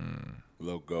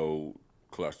 Little gold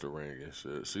cluster ring and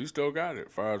shit. She still got it,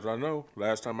 as far as I know.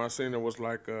 Last time I seen her was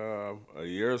like a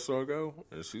year or so ago,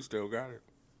 and she still got it.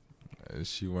 Is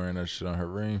she wearing that shit on her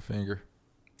ring finger?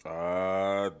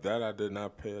 That I did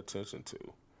not pay attention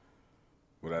to,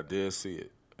 but I did see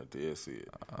it.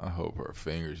 I hope her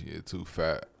fingers get too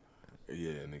fat.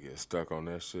 Yeah, and they get stuck on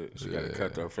that shit. She got to Yeah.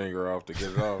 cut her finger off to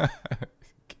get it off.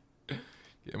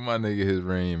 Get my nigga his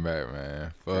ring back, man. I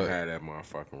Fuck. had that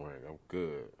motherfucking ring. I'm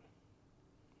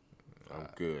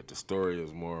good. The story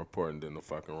is more important than the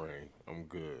fucking ring. I'm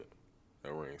good.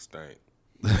 That ring stank.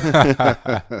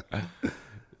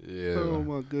 Yeah. Oh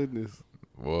my goodness.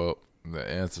 Well, the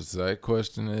answer to that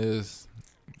question is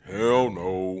Hell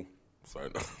no. It's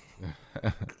like,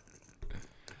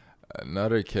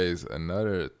 another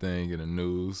thing in the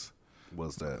news.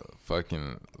 What's that?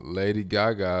 Fucking Lady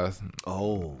Gaga's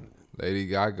Oh,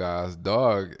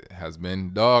 dog has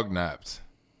been dog napped.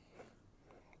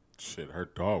 shit, her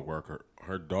dog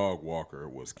walker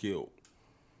was killed.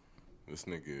 This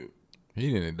nigga,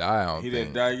 He didn't die. he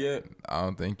didn't die yet? I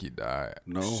don't think he died.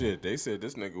 no. Shit, they said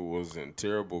this nigga was in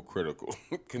terrible critical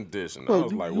condition. I Bro,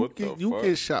 was you, like, you what get, the you fuck?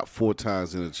 get shot 4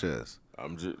 times in the chest.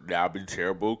 I'll be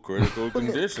terrible critical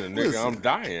condition, nigga. listen. I'm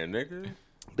dying, nigga.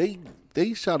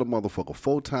 They shot a motherfucker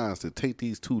 4 times to take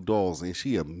these 2 dogs, and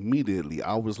she immediately,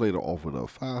 hours later, offered her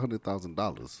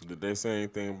 $500,000. Did they say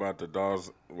anything about the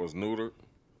dogs was neutered?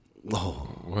 Oh,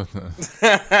 What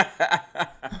the?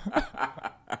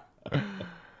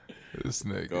 This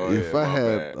nigga. Go if ahead, I my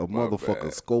had bad, a my motherfucking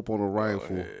bad. scope on a Go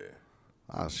rifle, ahead.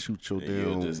 I'll shoot your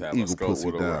You'll damn just have a eagle scope pussy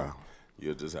with a down. rifle.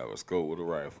 You'll just have a scope with a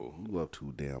rifle. You up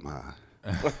too damn high.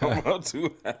 I'm up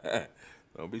too high.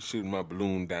 Don't be shooting my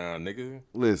balloon down, nigga.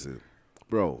 Listen,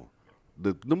 bro,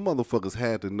 the motherfuckers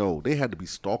had to know. They had to be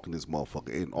stalking this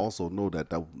motherfucker and also know that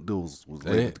those was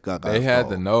Lady Gaga's They had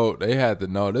dog. to know. They had to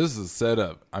know. This is a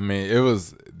setup. I mean, it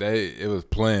was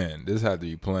planned. This had to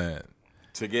be planned.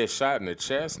 To get shot in the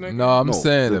chest, nigga? No, I'm No,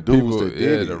 saying the the dudes people, that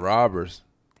did the it. robbers.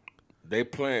 They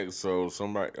planned, so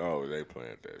somebody, they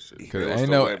planned that shit. 'Cause They ain't was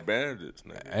no- still at bandits,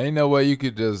 nigga. Ain't no way you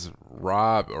could just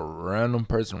rob a random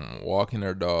person walking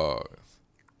their dogs.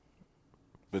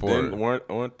 But for then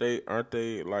it. aren't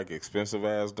they like expensive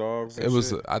ass dogs? And It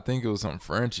was, shit? I think it was some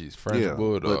French yeah,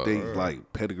 bulldog. but they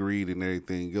like pedigreed and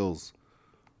everything else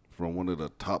from one of the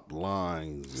top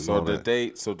lines. And So all did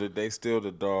that. they steal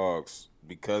the dogs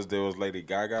because there was Lady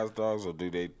Gaga's dogs, or do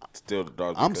they steal the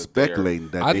dogs? I'm because speculating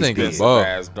that I they think did. it's expensive both.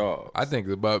 ass dogs. I think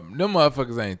about them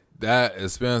motherfuckers ain't that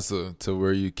expensive to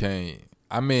where you can't.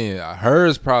 I mean,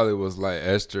 hers probably was like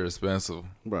extra expensive.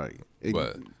 Right. And,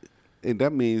 But- and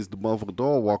that means the motherfucking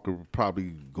dog walker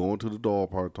probably going to the dog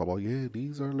park talking about, yeah,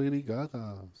 these are Lady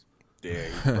Gaga's. Yeah,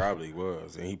 he probably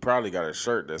was, and he probably got a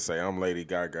shirt that say "I'm Lady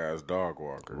Gaga's dog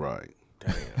walker." Right.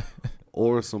 Damn.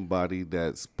 Or somebody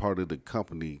that's part of the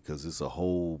company because it's a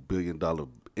whole $1 billion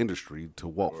industry to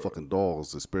walk fucking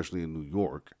dogs, especially in New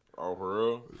York. Oh, for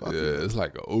real? Yeah, it's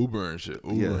like a Uber and shit.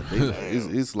 Uber. Yeah,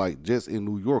 it's like just in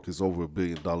New York, it's over $1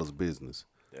 billion business.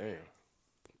 Damn.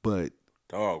 But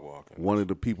Dog walking. one of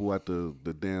the people at the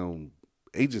damn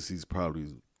agencies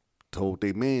probably told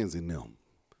they mans in them.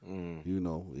 You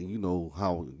know, and you know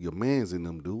how your mans in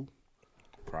them do.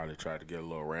 Probably tried to get a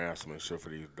little ransom and shit for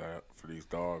these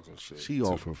dogs and shit. She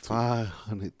offered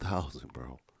 $500,000,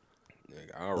 bro.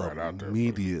 Nigga, I'll ride out there.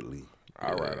 Immediately.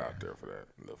 I'll ride out there for that.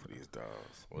 Look for these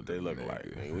dogs. What they look like?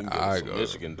 Nigga, we can I get some go,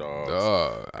 Michigan dogs.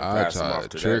 Dog, and I pass 'em try off to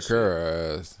to trick that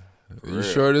her ass. You real.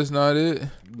 sure this not it?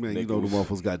 Man, you know the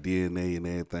motherfuckers got DNA and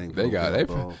everything. They got they.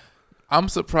 they. I'm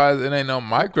surprised it ain't no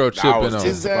I microchip was in them.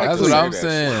 just about That's to what say I'm that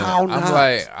saying. shit. How I'm not?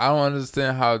 like, I don't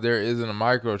understand how there isn't a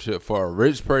microchip for a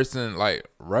rich person. Like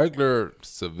regular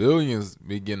civilians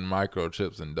be getting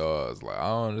microchips in dogs. Like I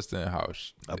don't understand how.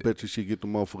 I bet you she get the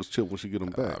motherfuckers chip when she get them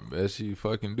back. I bet she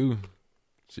fucking do.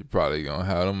 She probably gonna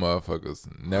have them motherfuckers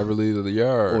never leave the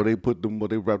yard. Or they wrap them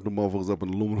motherfuckers up in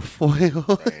aluminum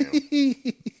foil.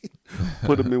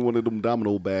 Put them in one of them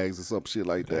domino bags or some shit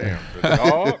like that.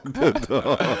 Damn, the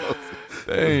dog?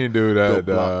 They ain't do They'll that,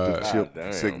 block the dog. chip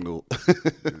damn. signal.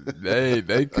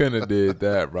 They couldn't have did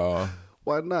that, bro.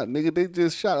 Why not, nigga? They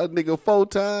just shot a nigga 4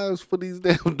 times for these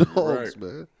damn dogs, Right.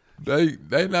 man.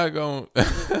 They not gonna.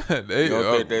 They You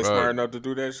don't think they bro. smart enough to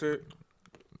do that shit?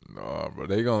 No, but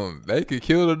they could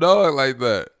kill the dog like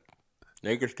that.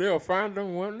 They could still find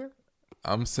them, wouldn't they?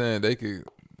 I'm saying they could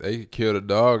kill the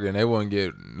dog and they wouldn't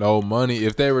get no money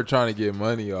if they were trying to get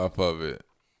money off of it.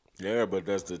 Yeah, but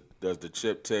does the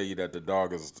chip tell you that the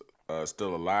dog is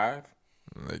still alive?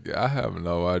 Nigga, I have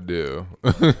no idea.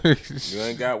 You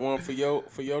ain't got one for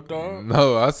your dog?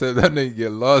 No, I said that nigga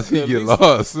get lost. He get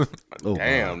lost. Oh,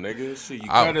 Damn, nigga. Shit, you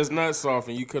cut his nuts off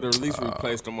and you could have at least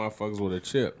replaced the motherfuckers with a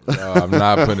chip. No, I'm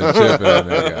not putting a chip in that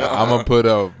nigga. I'm gonna put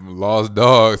up lost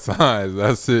dog signs.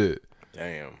 That's it.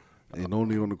 Damn. And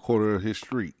only on the corner of his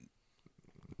street.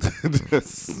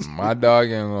 My dog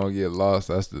ain't gonna get lost.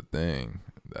 That's the thing.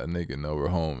 That nigga know where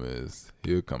home is.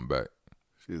 He'll come back.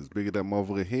 Shit, as big as that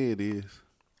motherfucker head is.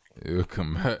 He'll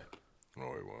come back. No,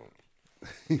 he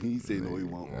won't. He said no, he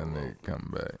won't. That nigga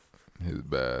come back. His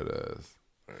badass.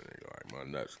 That nigga, like, my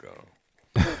nuts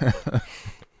gone.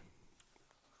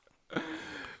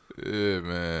 Yeah,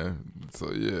 man.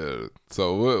 So yeah.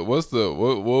 So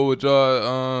what would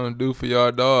y'all do for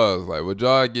y'all dogs? Like, would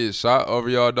y'all get shot over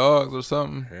y'all dogs or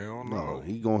something? Hell No, no.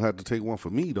 he gonna have to take one for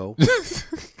me though.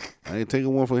 I ain't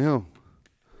taking one for him.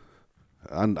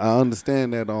 I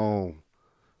understand that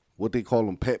what they call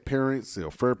them, pet parents or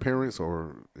fur parents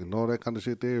or and all that kind of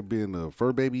shit. There being a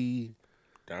fur baby.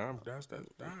 Damn, that's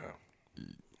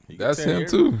He can That's tell him you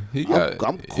too. He got.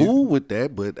 I'm cool with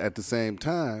that, but at the same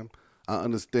time, I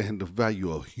understand the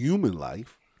value of human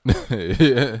life.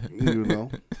 Yeah. You know,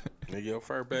 Nigga, your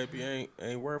fur baby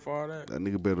ain't worth all that. that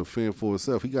nigga better fend for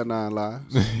himself. He got 9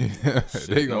 lives.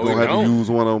 They No, Gonna he have don't. to use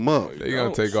one of them up. They gonna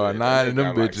Don't. take all Shit, 9 that of them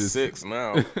nigga got like bitches. 6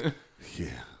 now. Yeah,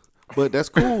 but that's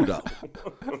cool though.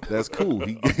 That's cool.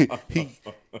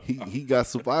 He got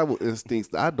survival instincts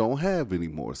that I don't have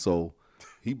anymore. So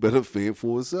he better fend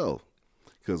for himself.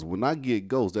 Because when I get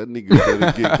ghost, that nigga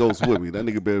better get ghost with me. That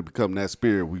nigga better become that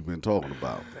spirit we've been talking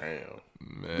about.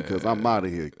 Damn. Man. Because I'm out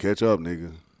of here. Catch up,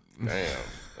 nigga. Damn.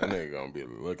 That nigga gonna be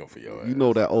looking for your ass. You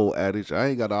know that old adage, I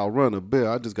ain't got to outrun a bear.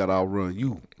 I just got to outrun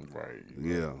you. Right.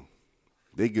 Yeah.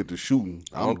 They get to shooting.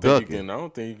 I I'm don't think ducking. I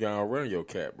don't think you can outrun your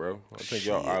cat, bro. I think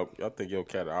your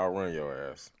cat will outrun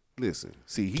your ass. Listen,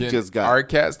 see, he Can just got. our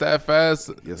cats that fast?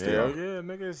 Yes, they Hell are. yeah,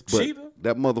 nigga, it's But cheetah.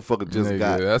 that motherfucker just Nigga,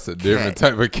 got. that's a different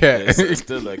cat. type of cat. It's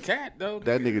still a cat though.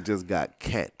 That nigga just got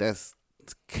cat. That's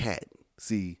cat.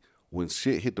 See, when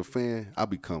shit hit the fan, I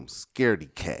become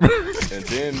scaredy cat. And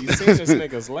then you see this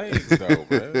nigga's legs though,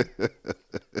 man.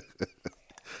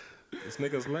 This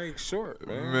nigga's legs short,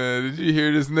 man. Man, did you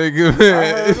hear this nigga,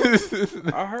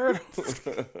 man? I heard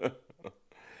him.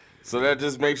 So that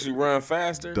just makes you run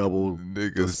faster. Double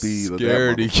Nigga, the speed of that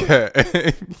scaredy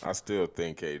motherfucker. cat. I still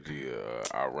think KG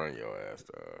outrun your ass.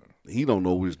 He don't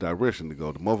know which direction to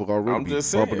go. The motherfucker already I'm be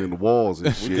just bumping saying. in the walls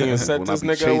and shit. We can set when I this be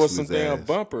nigga chasing with some his damn ass.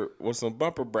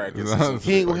 bumper brackets.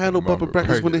 He ain't gonna have no bumper Bumper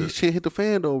brackets when the brackets. shit hit the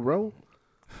fan though, bro.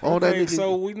 All that Okay, nigga,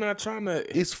 so we not trying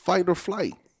to. it's fight or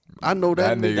flight. I know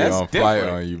that, That nigga That's gonna fly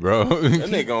different. on you, bro. That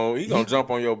nigga he gonna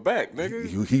jump on your back,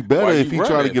 nigga. He better Why if you he trying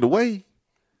to running? get away.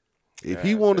 If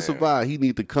he God want to damn. survive, he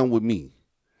need to come with me.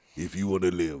 If you want to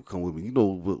live, come with me. You know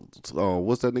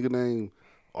what's that nigga name?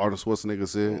 Arnold Schwarzenegger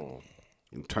said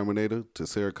in Terminator to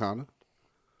Sarah Connor.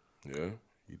 Yeah,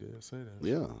 he did say that.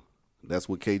 Yeah, that's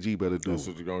what KG better do. That's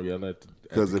what you gonna yell at.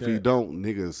 Because if he don't,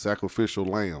 nigga, is sacrificial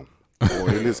lamb,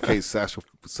 or in this case,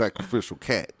 sacrificial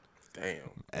cat, damn.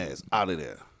 ass out of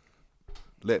there.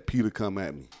 Let Peter come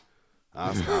at me.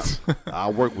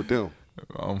 I'll work with them.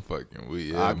 I'm fucking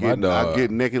weak. Yeah, I my dog.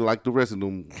 get naked like the rest of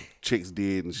them chicks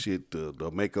did and shit.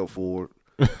 The makeup for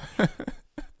it.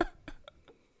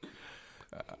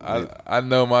 I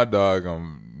know my dog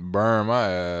gonna burn my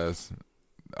ass.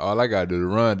 All I gotta do to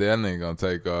run, that nigga gonna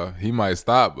take off. He might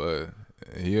stop, but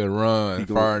he'll run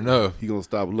far enough. He gonna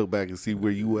stop and look back and see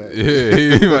where you at. Yeah,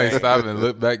 he might stop and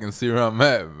look back and see where I'm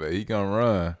at, but he gonna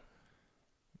run.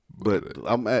 But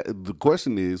the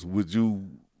question is, would you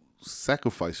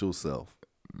sacrifice yourself,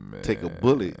 take a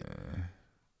bullet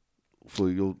for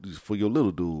your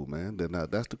little dude, man?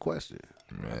 That's the question.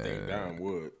 I think Don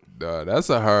would. Dog, that's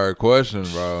a hard question,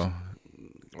 bro.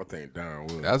 I think Don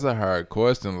would. That's a hard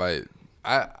question. Like,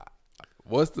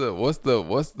 what's the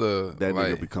That like,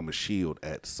 nigga become a shield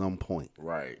at some point.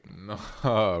 Right. No,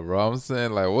 bro. I'm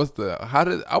saying like, I want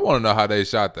to know how they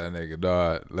shot that nigga,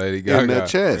 dog. Lady Gaga. In that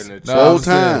chest, In the No, four I'm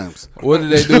saying, times. what did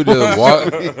they do? Just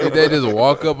walk? Did they just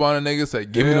walk up on a nigga, say,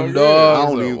 "Give me Hell them yeah. dogs"? I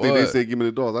don't or even think they what? said give me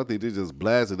the dogs. I think they just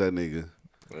blasted that nigga.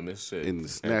 And this shit. And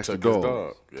snatched the took his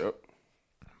dog. Yep.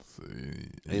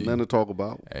 Ain't nothing to talk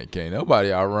about. Ain't can't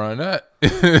nobody outrun that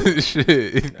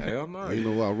shit. Hell no. Ain't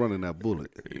no outrunning that bullet.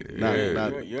 Not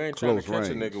You ain't trying to close catch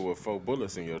range. a nigga with 4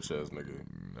 bullets in your chest,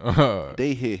 nigga.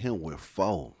 They hit him with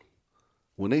 4.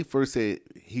 When they first said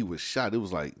he was shot, it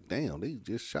was like, damn, they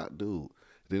just shot dude.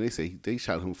 Then they say they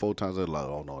shot him 4 times. They're like,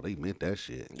 oh no, they meant that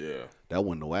shit. Yeah. That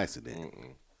wasn't no accident.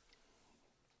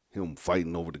 Him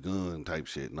fighting over the gun type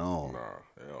shit. No, Nah,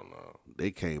 hell no.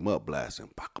 they came up blasting.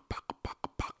 Paka, paka, paka,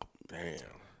 paka. Damn.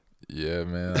 Yeah,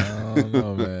 man. I don't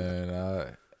know,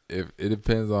 man. If it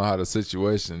depends on how the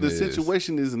situation The is.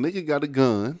 situation is a nigga got a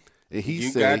gun and he You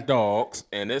said, got dogs,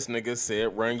 and this nigga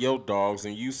said, run your dogs,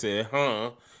 and you said,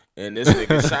 huh? And this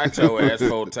nigga shot your ass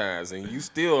 4 times, and you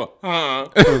still, huh?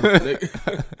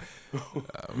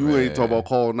 you ain't talking about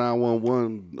call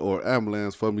 911 or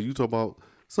ambulance for me. You talking about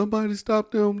somebody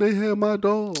stop them. They had my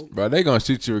dog. Bro, they gonna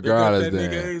shoot you regardless. that nigga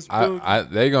Then Ace Boogie.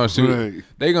 they gonna shoot. Right.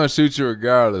 They gonna shoot you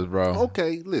regardless, bro.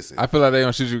 Okay, listen. I feel like they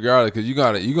gonna shoot you regardless because you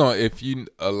gonna if you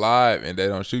alive and they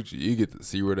don't shoot you, you get to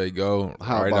see where they go.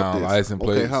 How Write about down this? license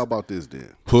plates. Okay, how about this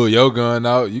then? Pull your gun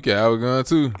out. You can have a gun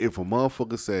too. If a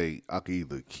motherfucker say I can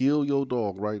either kill your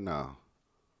dog right now,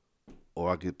 or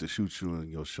I get to shoot you in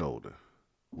your shoulder,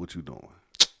 what you doing?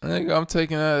 Nigga, I'm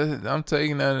taking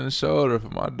that in the shoulder for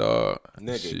my dog.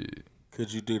 Nigga. Shit.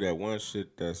 Could you do that one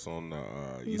shit that's on the,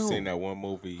 you No. seen that one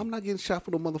movie? I'm not getting shot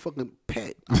for the motherfucking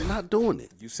pet. I'm not doing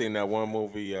it. You seen that one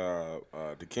movie,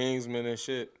 The Kingsman and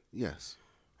shit? Yes.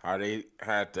 How they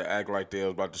had to act like they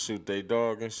was about to shoot their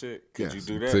dog and shit? Could Yes. you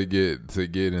do that? To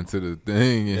get into the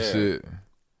thing and Yeah. shit.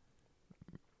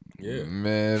 Yeah.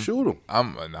 Man, Shoot him.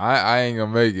 I ain't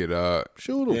gonna make it.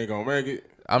 Shoot You him. ain't gonna make it?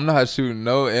 I'm not shooting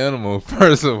no animal.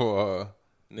 First of all,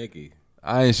 Nikki,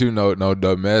 I ain't shooting no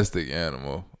domestic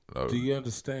animal. No. do you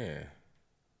understand?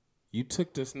 You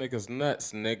took this nigga's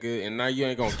nuts, nigga, and now you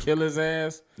ain't gonna kill his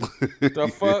ass?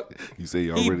 The fuck? You say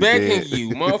you He already begging dead. you,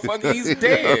 motherfucker. He's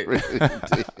dead.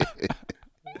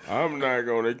 I'm not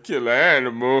gonna kill an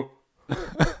animal,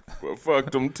 but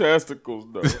fuck them testicles,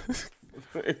 though.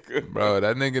 Bro,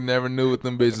 that nigga never knew what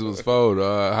them bitches was for,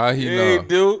 dog. How he Yeah, know? he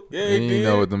do. Yeah, He he ain't did.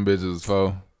 know what them bitches was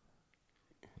for.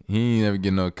 He ain't never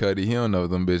get no cutty. He don't know what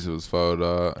them bitches was for,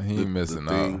 dog. He ain't missing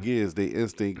The out. thing is, they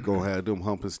instinct gonna have them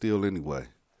humping still anyway.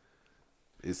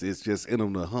 It's just in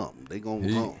them to hump. They gonna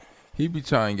He hump. he be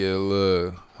trying to get a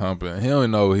little humping. He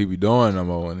don't know what he be doing no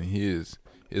more. And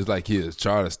it's like he'll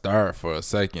try to start for a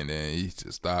second and he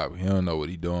just stop. He don't know what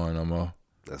he doing no more.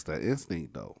 That's that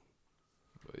instinct though.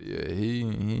 But yeah, he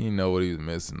ain't know what he was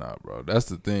missing out, bro. That's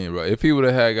the thing, bro. If he would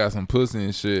have had got some pussy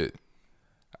and shit,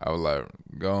 I was like,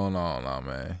 going on now,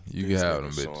 man. You can These have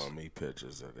them niggas bitches. showing me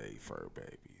pictures of they fur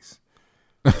babies.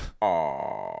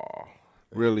 Aw.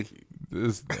 Really?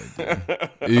 This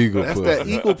nigga, eagle That's pussy. that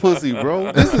eagle pussy,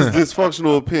 bro. This is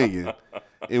dysfunctional opinion.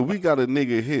 And we got a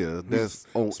nigga here that's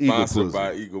on eagle Sponsored pussy.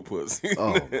 by Eagle Pussy.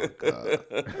 Oh my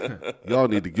god. Y'all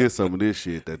need to get some of this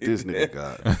shit that this nigga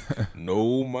got.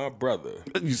 No, my brother.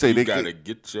 You say You they gotta can't-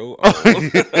 get your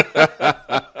own.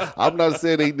 I'm not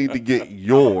saying they need to get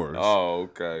yours. Oh,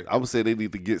 okay. I'm saying they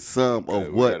need to get some of Okay,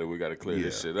 what we gotta clear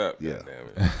this Yeah, shit up. yeah.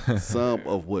 Damn it. some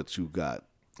of what you got.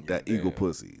 That eagle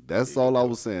pussy. That's all I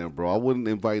was saying, bro. I wouldn't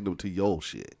invite them to your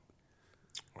shit.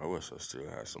 I wish I still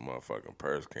had some motherfucking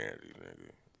purse candy, nigga.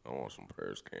 I want some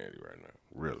purse candy right now.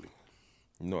 Really.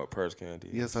 You know what purse candy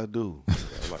is? Yes, I do. Yeah,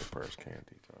 I like purse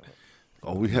candy, dog.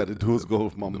 All we had to do is go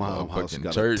with my mom house. She motherfucking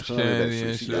got church a ton of that candy shit.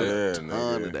 and She shit. got a Yeah, ton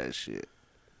nigga. of that shit.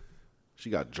 She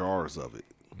got jars of it.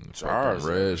 Jars.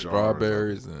 Red jars.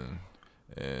 strawberries and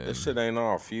This shit ain't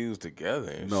all fused together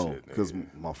and No, shit. because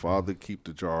nigga. my father keep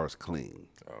the jars clean.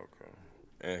 Okay.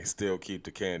 And he still keep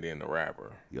the candy in the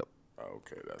wrapper. Yep.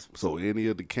 Okay, that's what's So any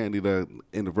of the candy that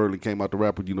inadvertently came out the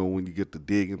wrapper, you know, when you get to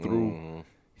digging through,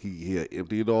 he'll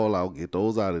empty it all out, get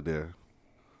those out of there,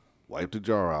 wipe the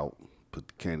jar out, put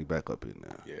the candy back up in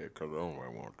there. Yeah, because I don't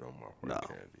really want them motherfucking No.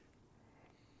 candy.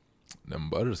 them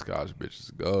butterscotch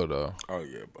bitches go though. Oh,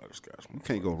 yeah, butterscotch. You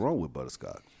can't go wrong with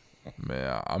butterscotch.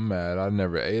 Man, I'm mad. I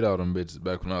never ate all them bitches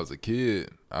back when I was a kid.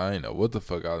 I ain't know what the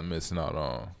fuck I was missing out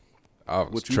on. I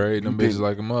was What you- trading them you bitches been-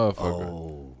 like a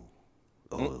motherfucker.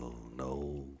 Oh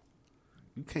no,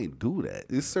 you can't do that.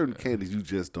 There's certain candies you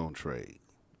just don't trade.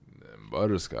 Them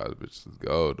butterscotch bitches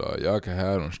go, dog. Y'all can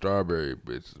have them strawberry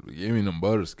bitches, but give me them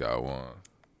butterscotch ones.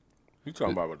 You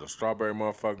talking about with the strawberry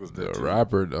motherfuckers? The that you-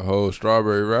 wrapper, the whole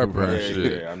strawberry wrapper and Yeah,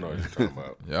 shit. yeah, I know what you're talking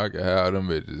about. Y'all can have them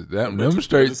bitches. Them bitches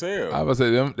straight. good as hell. I would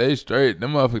say them. They straight.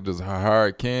 Them motherfuckers are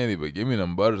hard candy, but give me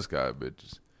them butterscotch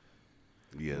bitches.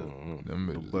 Yeah, Them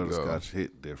the bitches butterscotch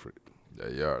hit different. go.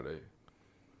 They are they.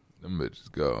 Them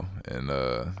bitches go. And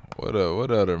what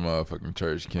other motherfucking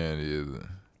church candy is it?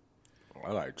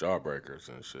 I like jawbreakers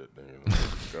and shit. Then you know,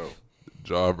 go.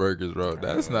 Jawbreakers, bro.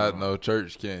 That's not no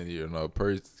church candy or no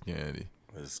purse candy.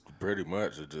 It's pretty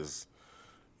much you just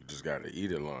got to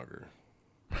eat it longer.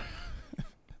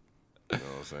 You know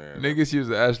what I'm saying? Niggas used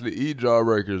to actually eat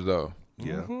jawbreakers though.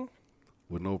 Yeah,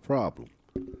 with no problem.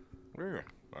 Yeah,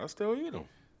 I still eat them.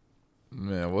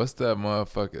 Man, what's that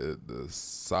motherfucker? The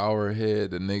sour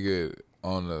head, the nigga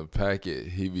on the packet,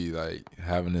 he be like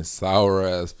having this sour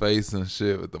ass face and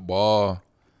shit with the ball.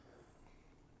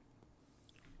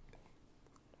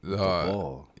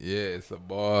 ball. Yeah, it's a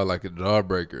ball like a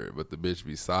jawbreaker, but the bitch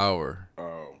be sour.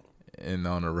 Oh, And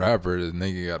on the rapper, the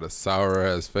nigga got a sour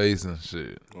ass face and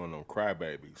shit. one of them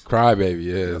crybabies. Crybaby,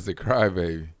 yeah, it's a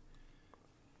crybaby.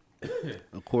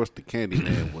 Of course, the candy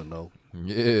man would know.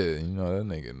 Yeah, you know that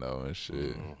nigga know and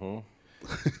shit.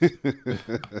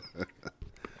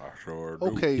 I sure do.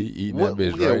 Okay, He eating that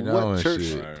bitch right now what and church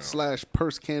shit. /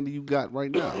 purse candy you got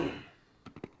right now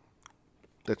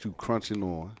that you crunching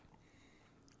on?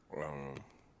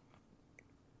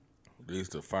 These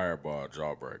the Fireball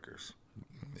jawbreakers.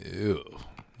 Ew.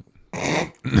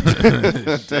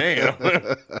 Damn.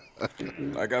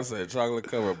 Like I said, chocolate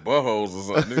covered buttholes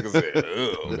or something. Niggas said,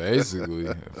 ugh.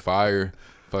 Basically, fire,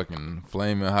 fucking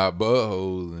flaming hot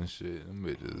buttholes and shit. Them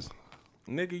bitches.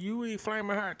 Nigga, you eat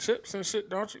flaming hot chips and shit,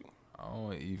 don't you? I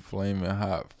don't eat flaming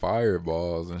hot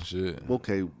fireballs and shit.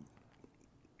 Okay,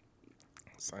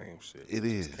 Same shit. it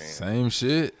is, Same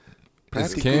shit.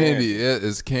 It's Practically. candy. Yeah,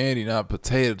 it's candy, not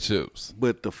potato chips,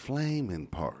 but the flaming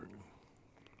part,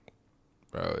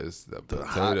 bro. It's the the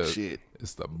potato. hot shit.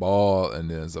 It's the ball, and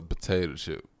then it's a potato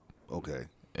chip, Okay,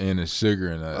 and it's sugar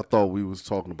in I that. thought we was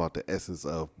talking about the essence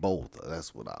of both.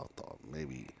 That's what I thought.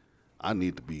 Maybe I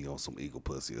need to be on some eagle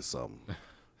pussy or something.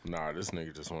 Nah, this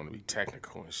nigga just want to be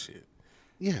technical and shit.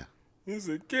 Yeah. It's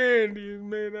a candy is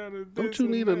made out of this. Don't you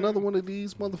need and another that. one of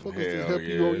these motherfuckers to Hell help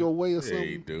you on your way or Yeah, something?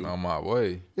 you do. On my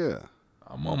way. Yeah.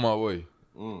 I'm on my way.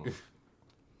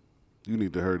 You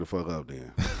need to hurry the fuck up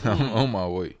then. I'm on my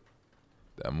way.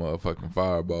 That motherfucking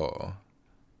fireball.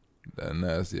 That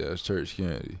nasty ass church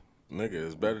candy. Nigga,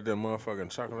 it's better than motherfucking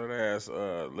chocolate ass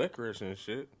licorice and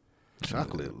shit.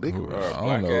 Chocolate licorice. I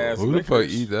don't know. black-ass Who the fuck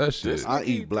licorice. eat that shit? This I nigga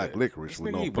eat black that. licorice This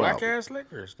with nigga no eat problem. black ass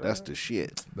licorice. Dog. That's the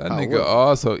shit. That However, nigga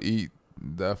also eat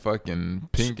that fucking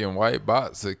pink and white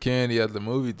box of candy at the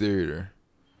movie theater.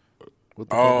 what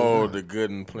the fuck Oh, is that? the good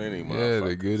and plenty, Yeah, motherfucker.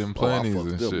 the good and Oh, I plenties fucked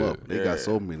and them shit. up. They Yeah. got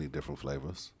so many different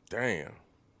flavors. Damn.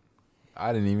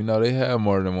 I didn't even know they had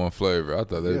more than one flavor. I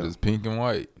thought they Yeah. were just pink and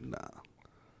white. Nah.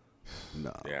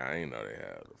 Yeah, I ain't know they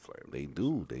had the flavor. They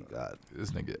do. They got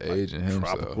This nigga aging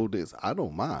himself. tropical this. I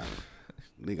don't mind.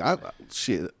 Nigga,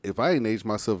 shit, if I ain't aged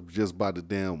myself just by the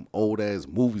damn old ass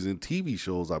movies and TV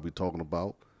shows I be talking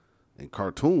about and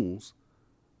cartoons,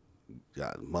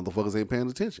 God, motherfuckers ain't paying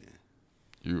attention.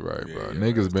 You right, bro. yeah,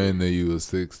 Niggas been knew you was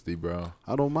 60, bro.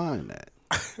 I don't mind that.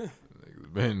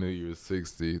 Niggas been knew you was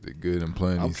 60. The good and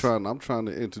plenty. I'm trying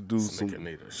to introduce This some nigga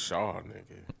need a Shaw,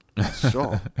 nigga.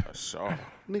 Shaw. A Shaw.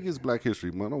 Niggas Black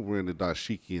History Month. I'm wearing the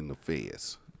dashiki in the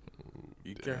fez.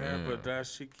 You can have a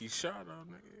dashiki Shaw, though,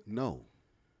 nigga. No.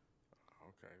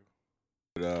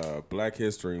 Okay. Black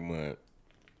History Month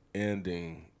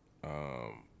ending.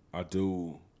 I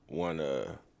do want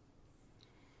to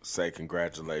say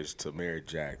congratulations to Mary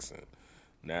Jackson.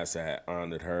 NASA had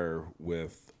honored her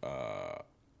with a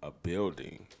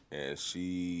building, and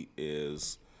she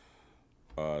is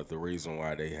the reason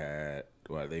why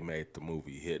they made the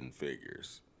movie Hidden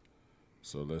Figures.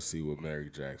 So let's see what Mary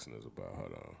Jackson is about.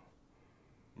 Hold on.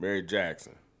 Mary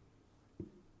Jackson.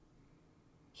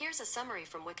 Here's a summary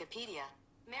from Wikipedia.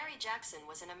 Mary Jackson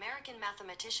was an American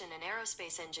mathematician and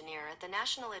aerospace engineer at the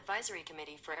National Advisory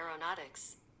Committee for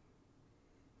Aeronautics.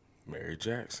 Mary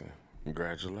Jackson.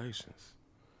 Congratulations.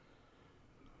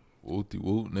 Wooty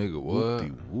woot, nigga.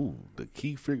 What? Woo. The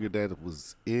key figure that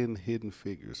was in Hidden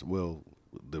Figures. Well,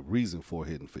 the reason for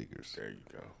Hidden Figures. There you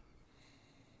go.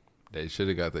 They should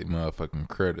have got their motherfucking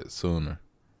credit sooner.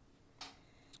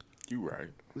 You right.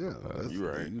 Yeah, that's, you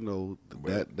right. You know,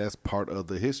 that's part of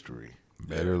the history.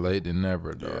 Better late than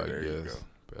never, though, Yeah, I there you guess.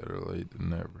 Better late than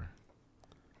never.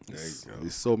 There you go.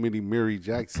 There's so many Mary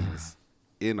Jacksons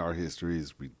in our history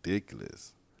is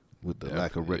ridiculous with the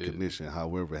lack of Definitely is. recognition.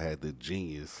 However, had the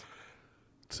genius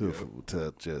to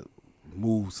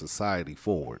move society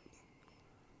forward.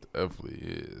 Definitely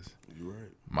is. You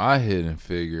right. My hidden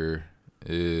figure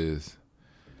is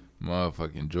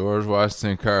motherfucking George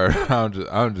Washington Carter.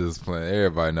 I'm just playing.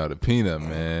 Everybody know the Peanut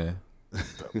Man.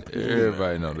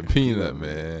 Everybody know the Peanut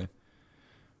Man.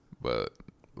 But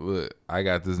look, I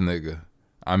got this nigga.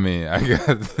 I mean, I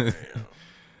got this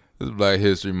Black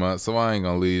History Month, so I ain't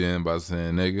gonna lead in by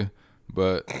saying nigga.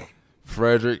 But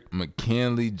Frederick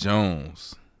McKinley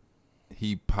Jones,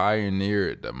 he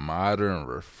pioneered the modern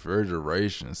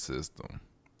refrigeration system.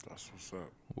 That's what's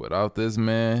up. Without this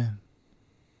man,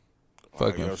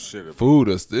 fucking your shit'll food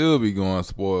will still be going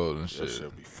spoiled and That shit.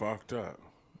 shit be fucked up.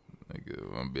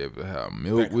 Nigga, won't be able to have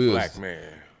milk Think a wheels. black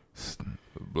man.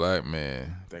 Black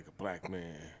man. Think a black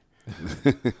man.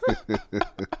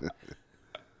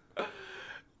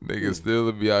 Nigga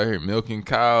still be out here milking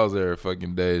cows every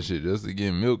fucking day and shit just to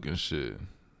get milk and shit.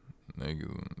 Nigga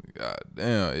God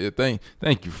damn. Yeah,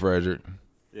 thank you, Frederick.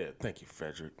 Yeah, thank you,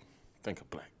 Frederick. Think of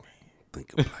black man. Think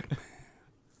of black man.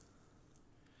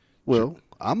 Well,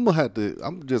 I'm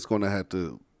just gonna have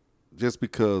to, just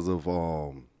because of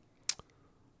our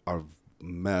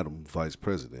Madam Vice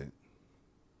President,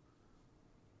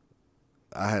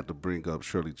 I had to bring up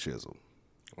Shirley Chisholm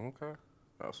Okay,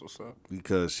 that's what's up.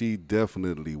 because she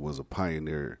definitely was a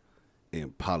pioneer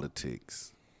in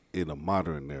politics in a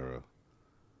modern era,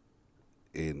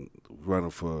 in running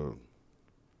for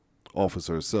office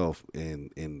herself,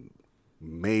 and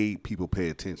made people pay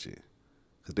attention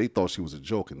because they thought she was a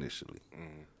joke initially.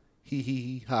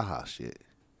 He ha ha shit.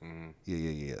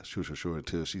 Yeah. Sure.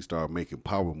 Until she started making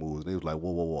power moves, and they was like,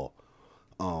 whoa.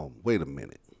 Wait a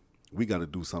minute. We got to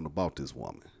do something about this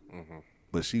woman.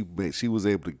 But she was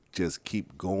able to just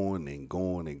keep going,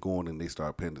 and they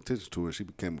started paying attention to her. She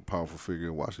became a powerful figure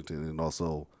in Washington, and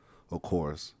also, of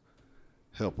course,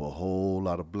 help a whole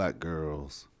lot of black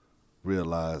girls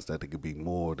realize that they could be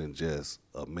more than just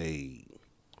a maid,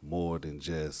 more than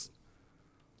just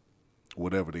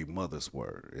whatever their mothers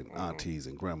were, and aunties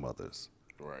and grandmothers,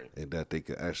 Right. and that they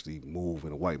could actually move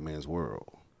in a white man's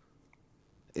world.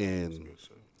 And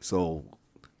so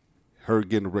her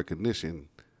getting recognition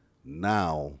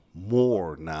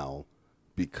more now,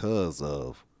 because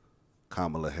of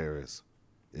Kamala Harris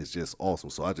is just awesome.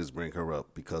 So I just bring her up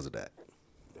because of that.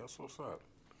 That's what's up.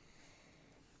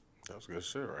 That's good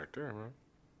shit right there, man.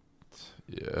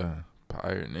 Yeah,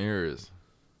 pioneers.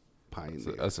 Pioneers.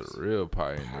 That's a real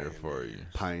pioneer for you.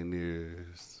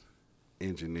 Pioneers,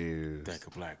 engineers, Think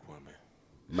of black women.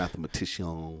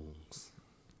 mathematicians.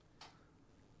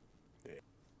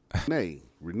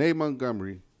 Renee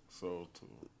Montgomery. So too.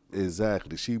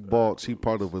 Exactly. She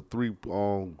part of a 3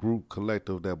 group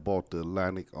collective that bought the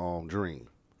Atlantic Dream.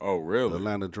 Oh, really? The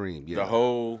Atlanta Dream, yeah. The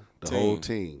whole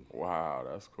team. Wow,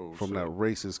 that's cool. From shit. that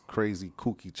racist, crazy,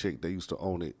 kooky chick that used to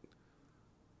own it.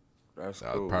 That's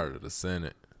That cool. was part of the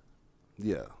Senate.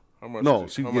 Yeah. How much No,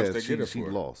 did- she how much they get it she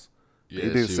for? lost. Yeah, they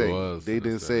didn't she say was they in the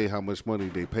didn't say how much money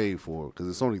they paid for because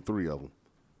it's only 3 of them.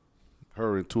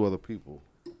 Her and 2 other people.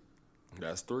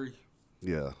 That's 3.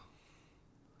 Yeah.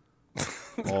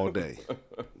 All day.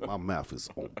 My math is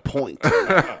on point.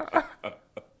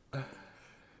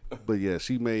 But yeah,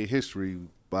 she made history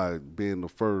by being the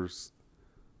first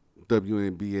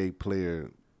WNBA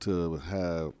player to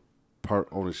have part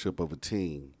ownership of a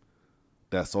team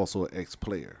that's also an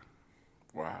ex-player.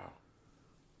 Wow.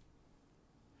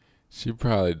 She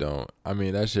probably don't. I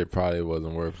mean, that shit probably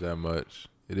wasn't worth that much.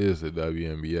 It is the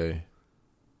WNBA.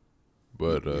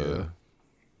 But Yeah.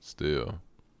 still.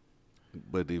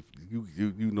 But if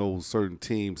you know, certain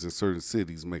teams in certain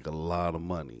cities make a lot of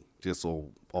money just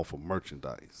off of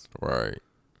merchandise, Right.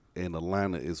 and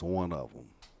Atlanta is one of them.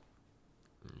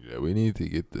 Yeah, we need to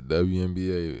get the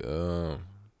WNBA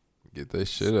get that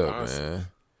shit up, man.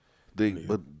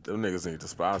 But Them niggas need to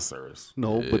sponsor us.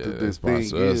 no, but the Yeah, thing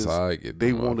sponsor us, is, I get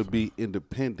they them want to off. be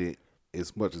independent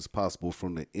as much as possible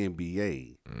from the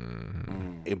NBA,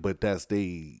 and but that's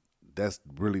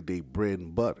really their bread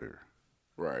and butter.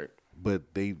 Right.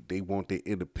 But they want their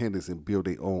independence and build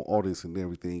their own audience and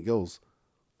everything else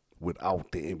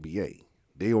without the NBA.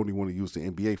 They only want to use the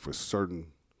NBA for certain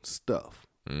stuff,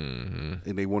 and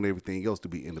they want everything else to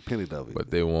be independent of it.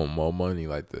 But they want more money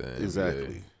like the NBA.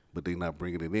 Exactly. But they're not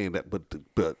bringing it in.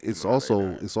 But it's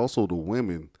also the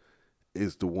women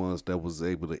is the ones that was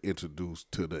able to introduce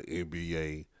to the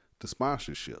NBA the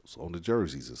sponsorships on the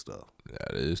jerseys and stuff.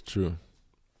 That is true.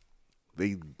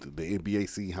 The NBA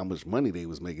see how much money they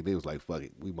was making. They was like, fuck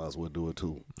it, we might as well do it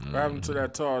too. What happened to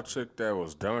that tall chick that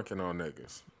was dunking on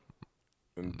niggas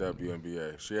in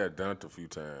WNBA? She had dunked a few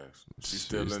times. She's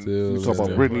still in. You talking about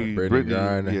still Brittany? Brittany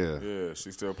Griner. Yeah. Yeah,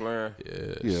 she's still playing.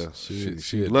 Yeah.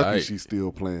 She a lucky dyke. she's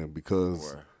still playing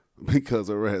because Why?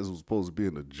 her ass was supposed to be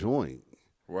in the joint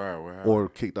Wow, what happened? or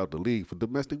kicked out the league for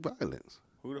domestic violence.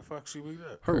 Who the fuck she beat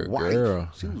up? Her Her wife, girl.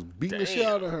 she was beating the shit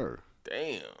out of her.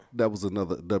 Damn. That was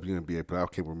another WNBA player. I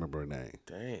can't remember her name.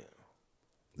 Damn.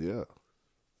 Yeah.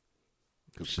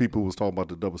 Because people was talking about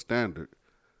the double standard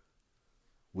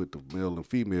with the male and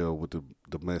female with the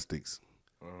domestics.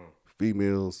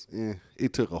 Females,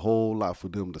 it took a whole lot for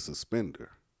them to suspend her.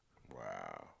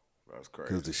 Wow. That's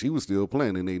crazy. Because she was still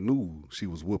playing and they knew she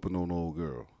was whooping on the old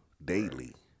girl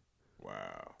daily.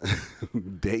 Wow.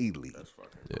 Daily. That's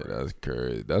fucking Yeah, that's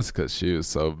crazy. That's because she was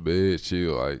so big. She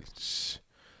was like,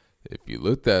 if you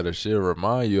looked at her, she'll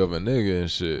remind you of a nigga and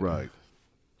shit. Right.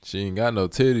 She ain't got no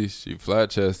titties. She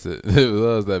flat chested. It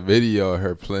was that video of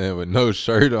her playing with no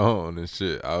shirt on and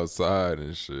shit outside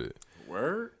and shit.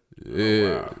 Word?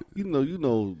 Yeah. Wow. You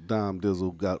know, Dom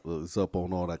Dizzle is up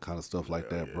on all that kind of stuff like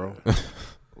that, bro.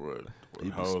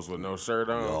 What hoes with no shirt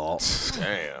on? Y'all.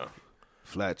 Damn.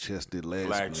 Flat chested legs.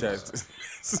 Black chest.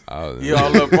 I was, He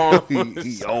all up on him.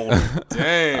 He on. I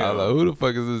Damn. was like, who the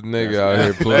fuck is this nigga out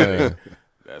here playing?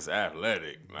 That's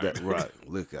athletic. Like, That, right.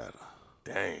 Look at her.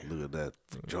 Damn. Look at that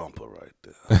jumper right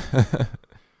there.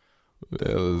 Who the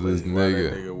hell is this Why that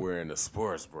nigga? nigga wearing the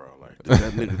sports bra like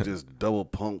that? Did that nigga just double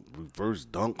pump reverse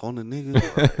dunk on the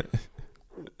nigga?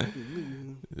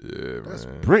 Yeah, That's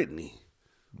man. Brittany.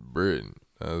 Brittany.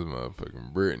 That's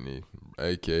motherfucking Brittany,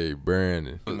 a.k.a.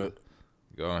 Brandon.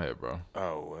 Go ahead, bro.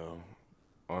 Oh, well.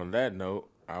 On that note,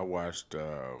 I watched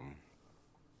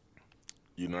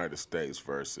United States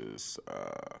versus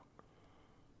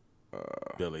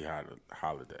Billie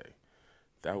Holiday.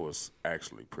 That was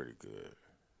actually pretty good.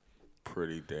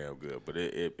 Pretty damn good. But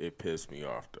it pissed me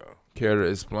off, though. Care to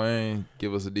explain?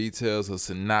 Give us the details, a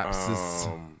synopsis.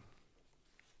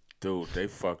 Dude, they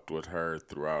fucked with her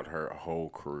throughout her whole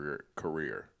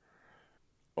career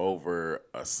over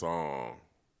a song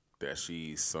that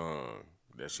she sung,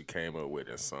 that she came up with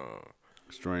and sung.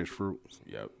 Strange Fruit.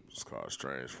 Yep, it's called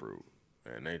Strange Fruit.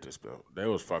 And they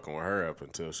was fucking with her up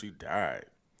until she died.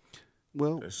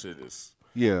 Well, That shit is,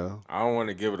 yeah. I don't want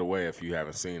to give it away if you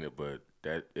haven't seen it, but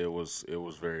that it was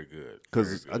very good.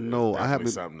 'Cause Very I good. know It's I definitely haven't-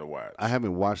 something to watch. I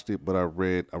haven't watched it, but I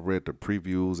read the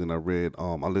previews and I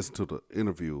listened to the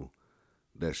interview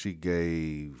that she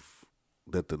gave,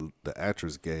 that the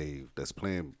actress gave that's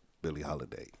playing Billie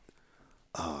Holiday.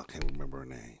 I can't remember her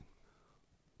name.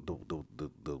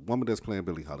 The woman that's playing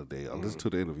Billie Holiday. I listened to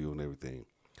the interview and everything,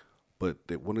 but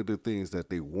one of the things that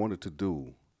they wanted to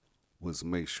do was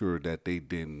make sure that they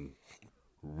didn't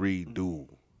redo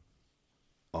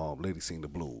Lady Sing the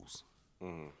Blues,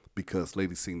 because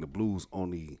Lady Sing the Blues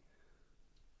only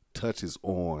touches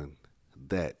on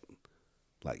that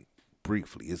like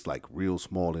briefly. It's like real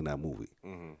small in that movie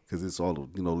because it's all,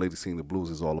 Lady Sing the Blues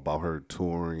is all about her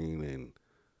touring and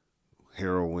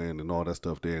heroin and all that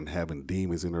stuff there, and having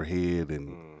demons in her head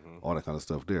and all that kind of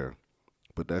stuff there.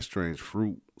 But that Strange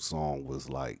Fruit song was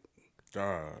like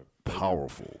God,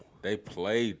 powerful. they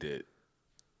played it.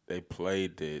 They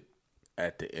played it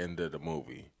at the end of the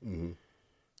movie,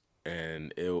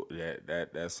 and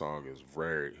that song is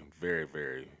very, very,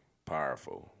 very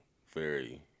powerful,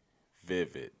 very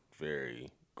vivid,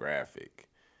 very graphic,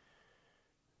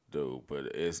 dude. But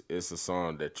it's a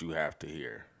song that you have to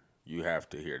hear. You have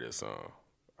to hear this song.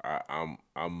 I'm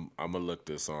gonna look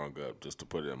this song up just to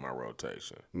put it in my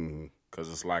rotation, because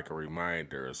it's like a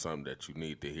reminder of something that you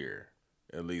need to hear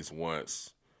at least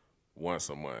once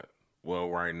a month. Well,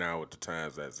 right now with the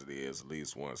times as it is, at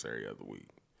least once every other week.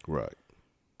 Right.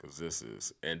 Because this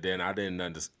is, and then I didn't not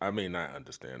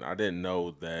understand. I didn't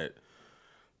know that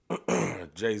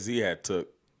Jay-Z had took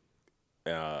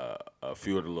a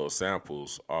few of the little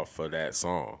samples off of that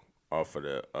song,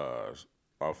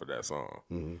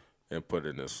 and put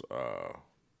in this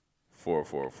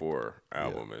 444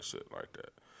 album and shit like that.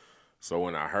 So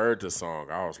when I heard the song,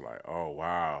 I was like, oh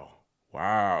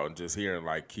wow, and just hearing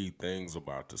like key things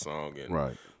about the song and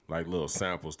Right. like little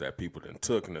samples that people then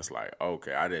took, and it's like,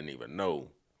 okay, I didn't even know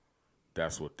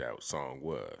that's what that song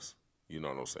was. You know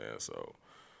what I'm saying? So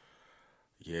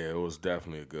yeah, it was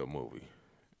definitely a good movie.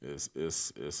 It's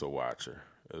a watcher.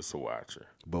 It's a watcher.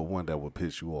 But one that would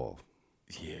piss you off.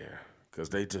 Yeah, because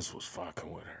they just was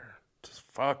fucking with her. Just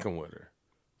fucking with her.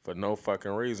 For no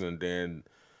fucking reason. Then,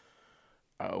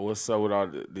 what's up with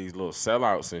all these little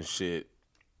sellouts and shit?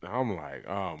 I'm like,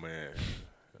 oh, man.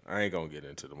 I ain't going to get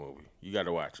into the movie. You got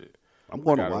to watch it. I'm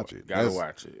going to watch it. Got to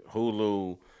watch it.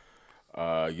 Hulu,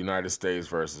 United States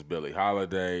versus Billie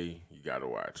Holiday. You got to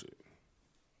watch it.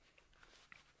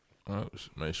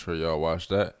 Make sure y'all watch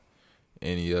that.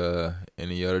 Any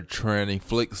other trending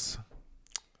flicks?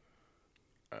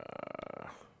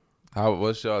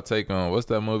 What's y'all take on what's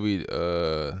that movie?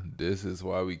 This Is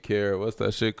Why We Care. What's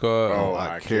that shit called? Oh,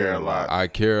 I Care a Lot. I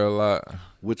Care a Lot.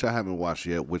 Which I haven't watched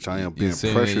yet, which I am You being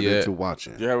seen it pressured yet? into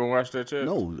watching. You haven't watched that yet?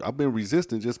 No, I've been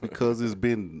resisting just because it's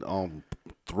been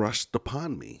thrust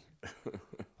upon me.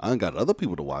 I ain't got other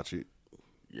people to watch it.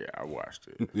 Yeah, I watched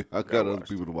it. I got other watched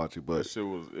people to watch it, That but shit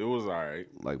was all right.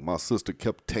 like my sister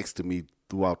kept texting me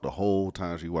throughout the whole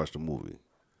time she watched the movie.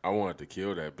 I wanted to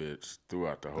kill that bitch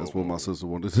throughout the whole That's what my movie. sister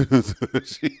wanted to do.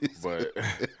 But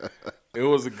it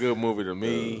was a good movie to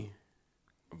me.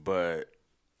 But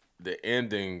the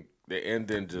ending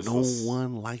just No was,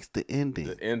 one likes the ending.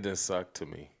 the ending sucked to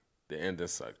me.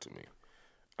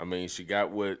 I mean, she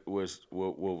got what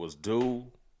was due,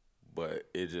 but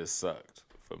it just sucked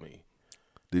for me.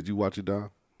 Did you watch it, Don?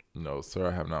 No, sir,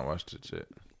 I have not watched it yet.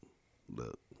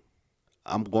 Look,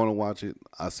 I'm going to watch it.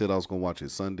 I said I was going to watch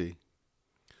it Sunday.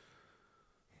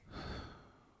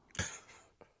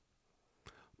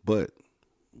 But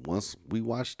once we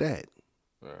watch that,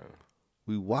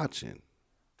 we watching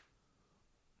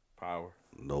Power.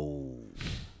 no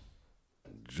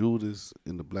Judas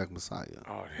and the Black Messiah.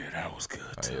 Oh yeah, that was good.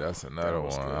 Hey, Too. that's another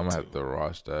was one. good, I'm gonna too. have to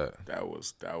watch that. That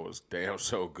was damn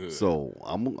so good. So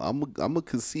I'm gonna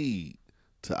concede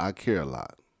to I Care a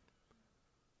Lot.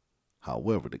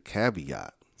 However, the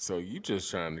caveat. So you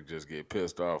just trying to just get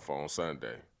pissed off on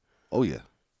Sunday? Oh yeah,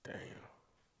 Damn.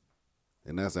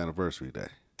 and that's anniversary day.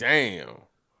 Damn.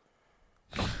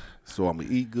 So I'm gonna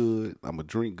eat good. I'm gonna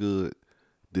drink good.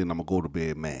 Then I'm gonna go to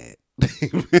bed mad.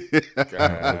 God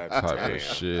Type damn. of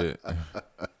shit.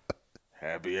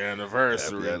 Happy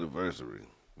anniversary, Happy anniversary.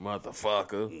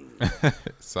 motherfucker.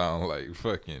 Sound like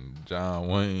fucking John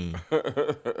Wayne.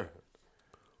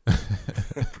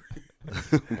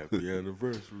 Happy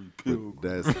anniversary, Pilgrim.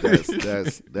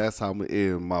 That's how I'm gonna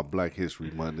end my Black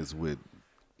History Month is with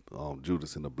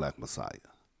Judas and the Black Messiah.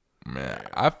 Man,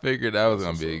 I figured that was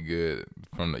gonna be good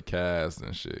from the cast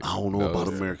and shit. I don't know about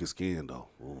Those- American Skin though.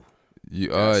 Ooh. You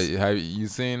have you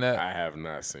seen that? I have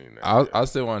not seen that. I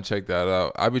still want to check that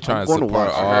out. I be trying to gonna support watch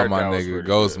it. I all heard my that was nigga pretty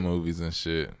ghost good. movies and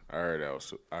shit. I heard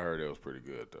it was pretty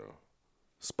good though.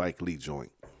 Spike Lee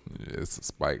joint. Yeah, it's a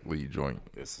Spike Lee joint.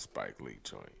 It's a Spike Lee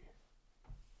joint.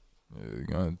 Yeah, you're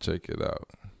gonna check it out.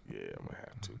 Yeah, I'm gonna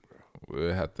have to, bro.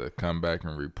 We'll have to come back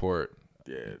and report.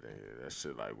 Yeah, that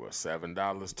shit like what,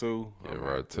 $7 too? Yeah,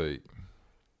 right. Take.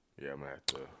 Yeah, I'm gonna have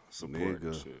to support Nigga,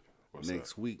 this shit. What's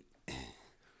Next up? week.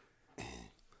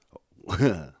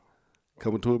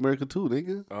 Coming to America too,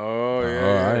 nigga. Oh yeah.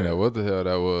 Oh, I didn't know what the hell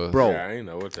that was. Bro, Yeah, I ain't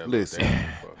know what that listen. was.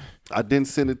 Damn, fuck. I didn't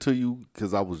send it to you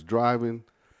because I was driving,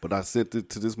 but I sent it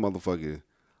to this motherfucker.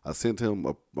 I sent him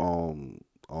a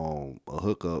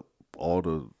hookup, all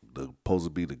the supposed to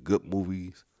be the good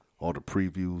movies, all the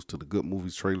previews to the good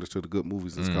movies, trailers to the good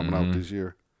movies that's coming out this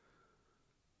year.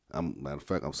 Matter of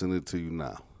fact, I'm sending it to you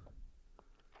now.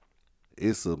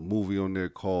 It's a movie on there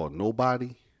called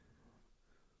Nobody.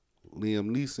 Liam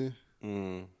Neeson.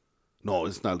 No,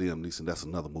 it's not Liam Neeson. That's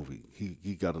another movie.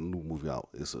 He got a new movie out.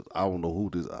 I don't know who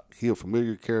this. He a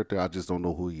familiar character. I just don't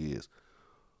know who he is.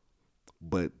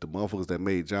 But the motherfuckers that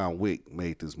made John Wick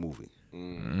made this movie.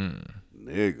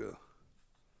 Nigga,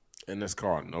 And it's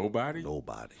called Nobody?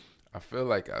 Nobody. I feel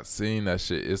like I seen that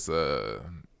shit. It's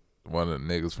one of the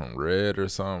niggas from Red or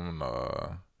something.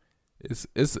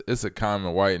 It's a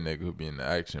common white nigga who be in the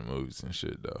action movies and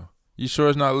shit though. You sure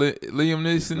it's not Liam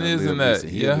Neeson Not is Liam in that? Neeson.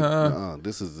 He Yeah, in it. huh? Nuh-uh.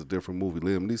 This is a different movie.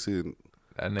 Liam Neeson.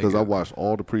 That Because I nigga. watched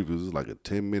all the previews. It's like a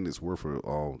 10 minutes worth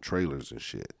of trailers and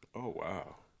shit. Oh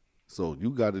wow. So you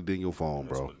got it in your phone,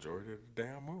 That's bro. the majority of the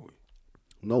damn movie.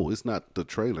 No, it's not the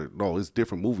trailer. No, it's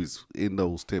different movies in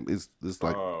those 10. It's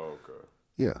like, Oh, okay.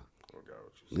 yeah, I got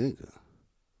what you said. nigga,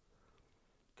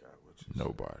 Got what you said.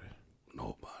 Nobody.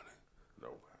 nobody.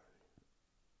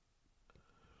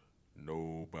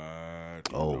 Nobody.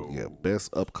 Oh yeah,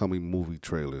 best upcoming movie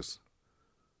trailers,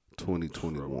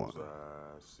 2021. Troubles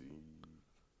I see.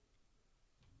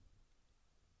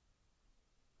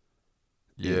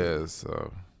 Yeah.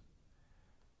 So,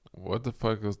 what the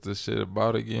fuck was this shit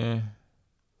about again?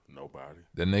 Nobody.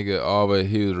 The nigga always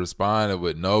he was responding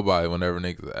with nobody whenever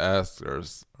niggas asked her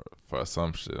for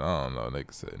some shit. I don't know.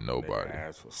 Nigga said nobody. Nigga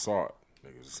asked for salt.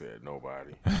 Niggas said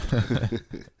nobody.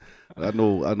 I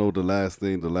know. The last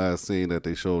scene that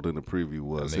they showed in the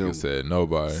preview That was nigga him said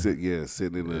nobody.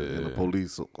 sitting in the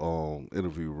police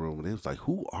interview room, and he was like,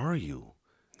 "Who are you?"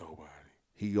 Nobody.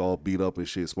 He all beat up and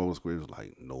shit, smoking squares. Was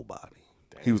like, "Nobody."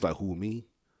 He was like, "Who, me?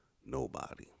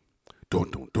 Nobody."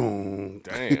 Dun dun dun.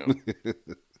 Damn.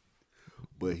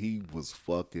 But he was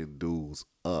fucking dudes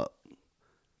up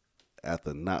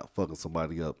after not fucking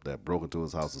somebody up that broke into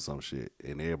his house or some shit,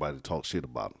 and everybody talked shit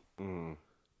about him.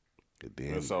 And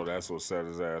then And so that's what set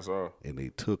his ass off. and they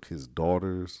took his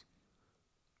daughter's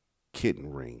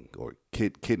kitten ring or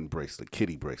kitty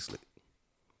bracelet.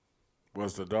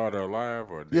 Was the daughter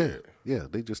alive or Yeah, dead? yeah.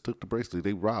 They just took the bracelet.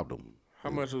 They robbed him. How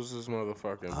much was this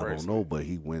motherfucking I bracelet? don't know, but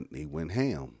he went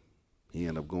ham. He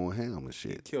ended up going ham and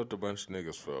shit. Killed a bunch of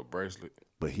niggas for a bracelet.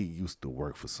 But he used to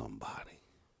work for somebody.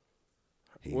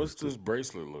 What's this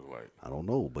bracelet look like? I don't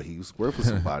know, but he used to work for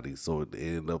somebody. So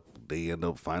they end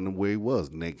up finding where he was,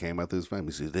 and they came after his family.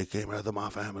 He said, "They came after my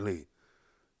family,"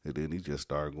 and then he just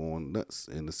started going nuts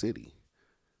in the city.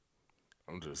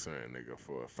 I'm just saying, nigga,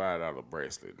 for a $5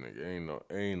 bracelet, nigga,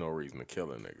 ain't no reason to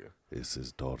kill a nigga. It's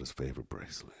his daughter's favorite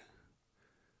bracelet.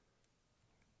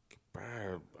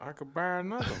 I could buy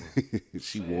another one.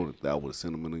 She wanted that with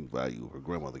sentimental value. Her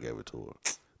grandmother gave it to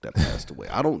her. That passed away.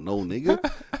 I don't know, nigga.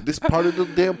 This part of the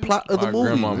damn plot of My the movie.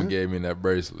 grandmama Man. gave me that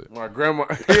bracelet. My grandma,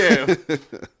 yeah.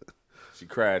 She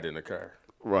cried in the car.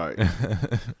 Right.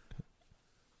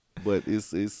 But the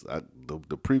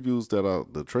previews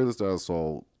the trailers that I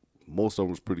saw, most of them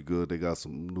was pretty good. They got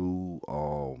some new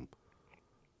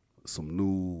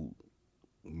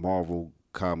Marvel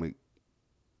comic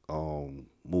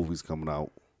movies coming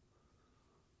out.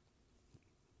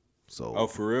 So Oh,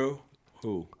 for real?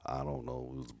 Who? I don't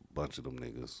know. It was a bunch of them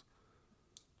niggas.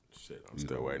 Shit, I'm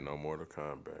still waiting on Mortal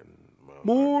Kombat.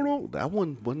 Mortal. That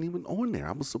one wasn't even on there.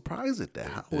 I was surprised at that.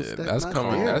 How was Yeah, that that's not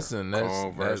coming. there?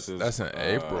 That's in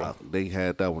April. They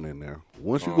had that one in there.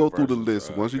 Once you Kong go through the versus,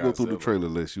 list, once you go through the Godzilla. trailer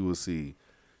list, you will see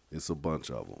it's a bunch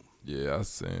of them. Yeah, I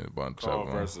seen a bunch Kong of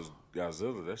them. versus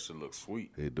Godzilla. That shit looks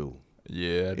sweet. They do.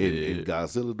 Yeah, I And did.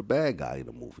 Godzilla, the bad guy in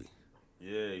the movie.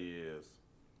 Yeah, he is.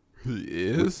 He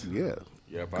is Yeah.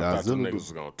 Yeah, but I thought the Godzilla niggas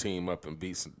was gonna team up and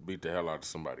beat the hell out of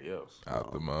somebody else.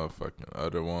 out the motherfucking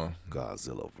other one.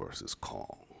 Godzilla versus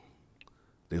Kong.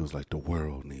 They was like, the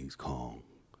world needs Kong.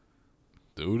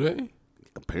 Do they?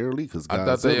 Apparently, because I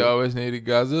thought they always needed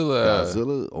Godzilla.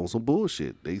 Godzilla on some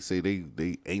bullshit. They say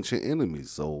they ancient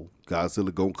enemies, so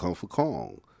Godzilla gonna come for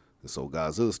Kong. And so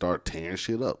Godzilla start tearing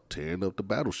shit up, tearing up the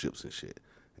battleships and shit.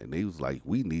 And they was like,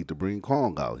 we need to bring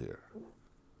Kong out here.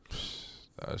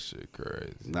 That shit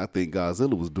crazy. And I think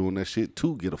Godzilla was doing that shit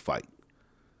to get a fight.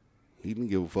 He didn't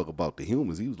give a fuck about the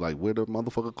humans. He was like, where the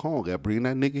motherfucker Kong at? Bring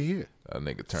that nigga here. That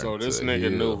nigga turned So this to a nigga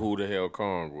heel. knew who the hell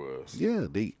Kong was. Yeah,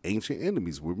 they ancient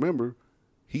enemies. Remember,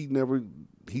 he never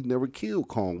killed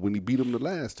Kong when he beat him the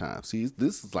last time. See,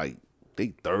 this is like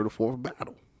they third or fourth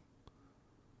battle.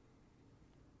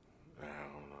 I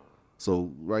don't know.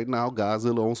 So right now,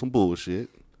 Godzilla on some bullshit.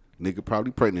 Nigga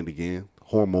probably pregnant again.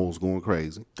 Hormones going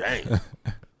crazy. Dang.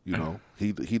 You know,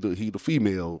 he the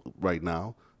female right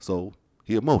now, so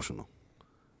he emotional.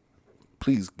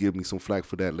 Please give me some flack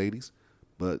for that, ladies.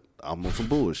 But I'm on some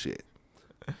bullshit.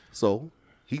 So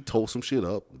he tore some shit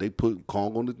up. They put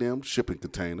Kong on the damn shipping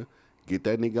container. Get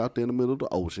that nigga out there in the middle of the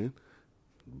ocean.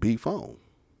 Beef on.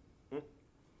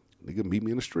 Nigga meet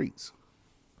me in the streets.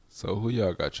 So who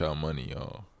y'all got y'all money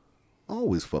on? I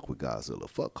always fuck with Godzilla.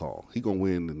 Fuck Kong. He gonna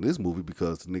win in this movie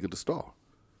because the nigga the star.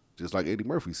 Just like Eddie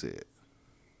Murphy said.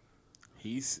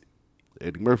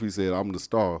 Eddie Murphy said, I'm the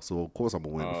star, so of course I'm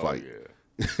gonna win the fight.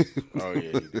 Yeah. Oh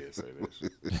yeah, he did say that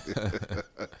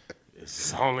shit.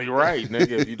 It's only right,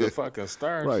 nigga, if you the fucking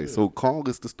star. Right. shit. So Kong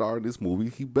is the star in this movie.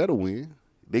 He better win.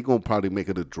 They gonna probably make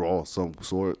it a draw of some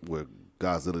sort where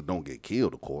Godzilla don't get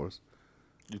killed, of course.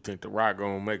 You think The Rock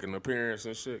gonna make an appearance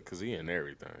and shit? Cause he in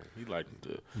everything. He like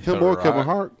to. Him or Rock. Kevin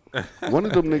Hart. One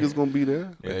of them niggas gonna be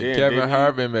there. And Man, then Kevin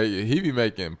Hart be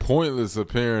making pointless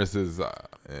appearances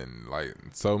in like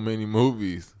so many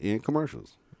movies. In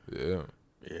commercials. Yeah.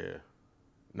 Yeah.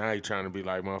 Now he trying to be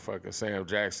like motherfucking Sam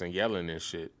Jackson yelling and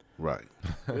shit. Right.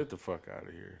 Get the fuck out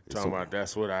of here. Talking about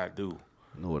that's what I do.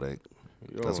 No, it ain't.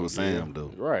 You That's know, what Sam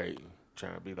do. Right.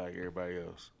 Trying to be like everybody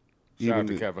else. Shout out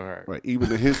to Kevin Hart. Right.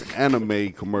 Even in his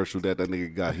anime commercial that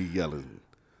nigga got, he yelling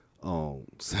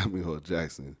Samuel L.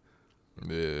 Jackson.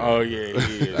 Yeah. Oh yeah,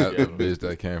 he is. That the yeah. bitch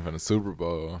that came from the Super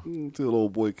Bowl. Until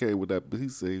old boy came with that, but he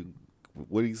say,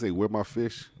 what did he say? Where my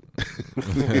fish?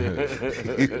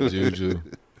 Juju.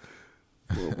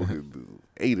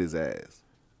 Ate his ass.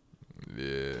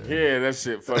 Yeah. Yeah, that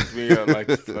shit fucked me up like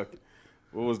fuck.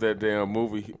 What was that damn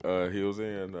movie he was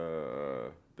in?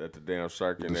 That the damn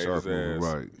shark in The ate shark his ass. movie,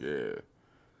 right. Yeah.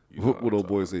 You know What I'm old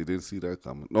boy say? Didn't see that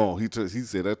coming. No, he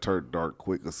said that turned dark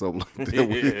quick or something like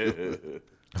that.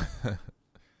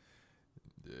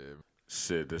 Yeah.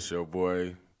 Shit, this your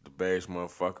boy, the beige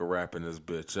motherfucker, wrapping this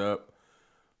bitch up.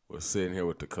 We're sitting here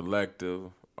with the collective,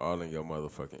 all in your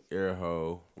motherfucking ear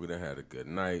hole. We done had a good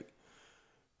night.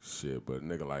 Shit, but a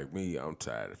nigga like me, I'm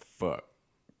tired as fuck.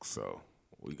 So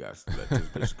we got to let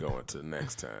this bitch go into the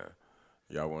next time.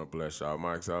 Y'all want to bless y'all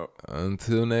mics out?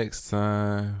 Until next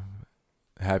time.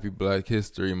 Happy Black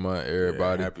History Month,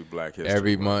 everybody. Yeah, happy Black History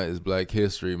Every Month. month is Black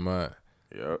History Month.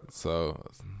 Yep. So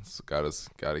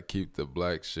gotta keep the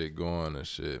black shit going and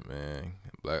shit, man.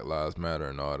 Black Lives Matter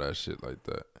and all that shit like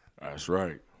that. That's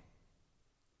right.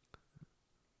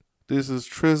 This is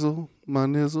Trizzle, my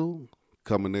nizzle.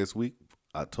 Coming next week.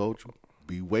 I told you.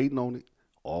 Be waiting on it.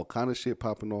 All kind of shit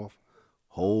popping off.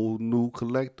 Whole new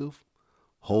collective.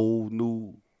 Whole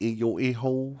new in your ear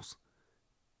holes.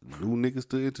 New niggas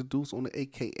to introduce on the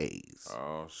AKAs.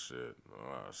 Oh, shit.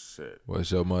 Oh, shit.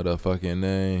 What's your motherfucking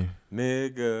name?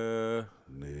 Nigga.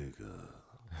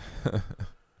 Nigga.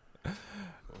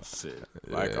 Shit.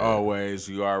 Like always,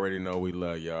 you already know we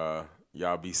love y'all.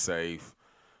 Y'all be safe.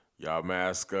 Y'all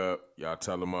mask up. Y'all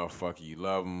tell the motherfucker you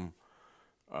love them.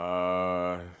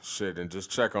 Shit, and just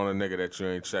check on a nigga that you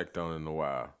ain't checked on in a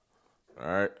while. All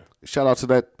right? Shout out to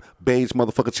that beige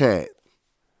motherfucker Chad.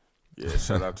 Yeah,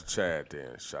 shout out to Chad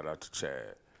then. Shout out to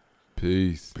Chad.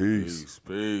 Peace. Peace.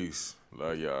 Peace.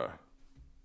 Love y'all.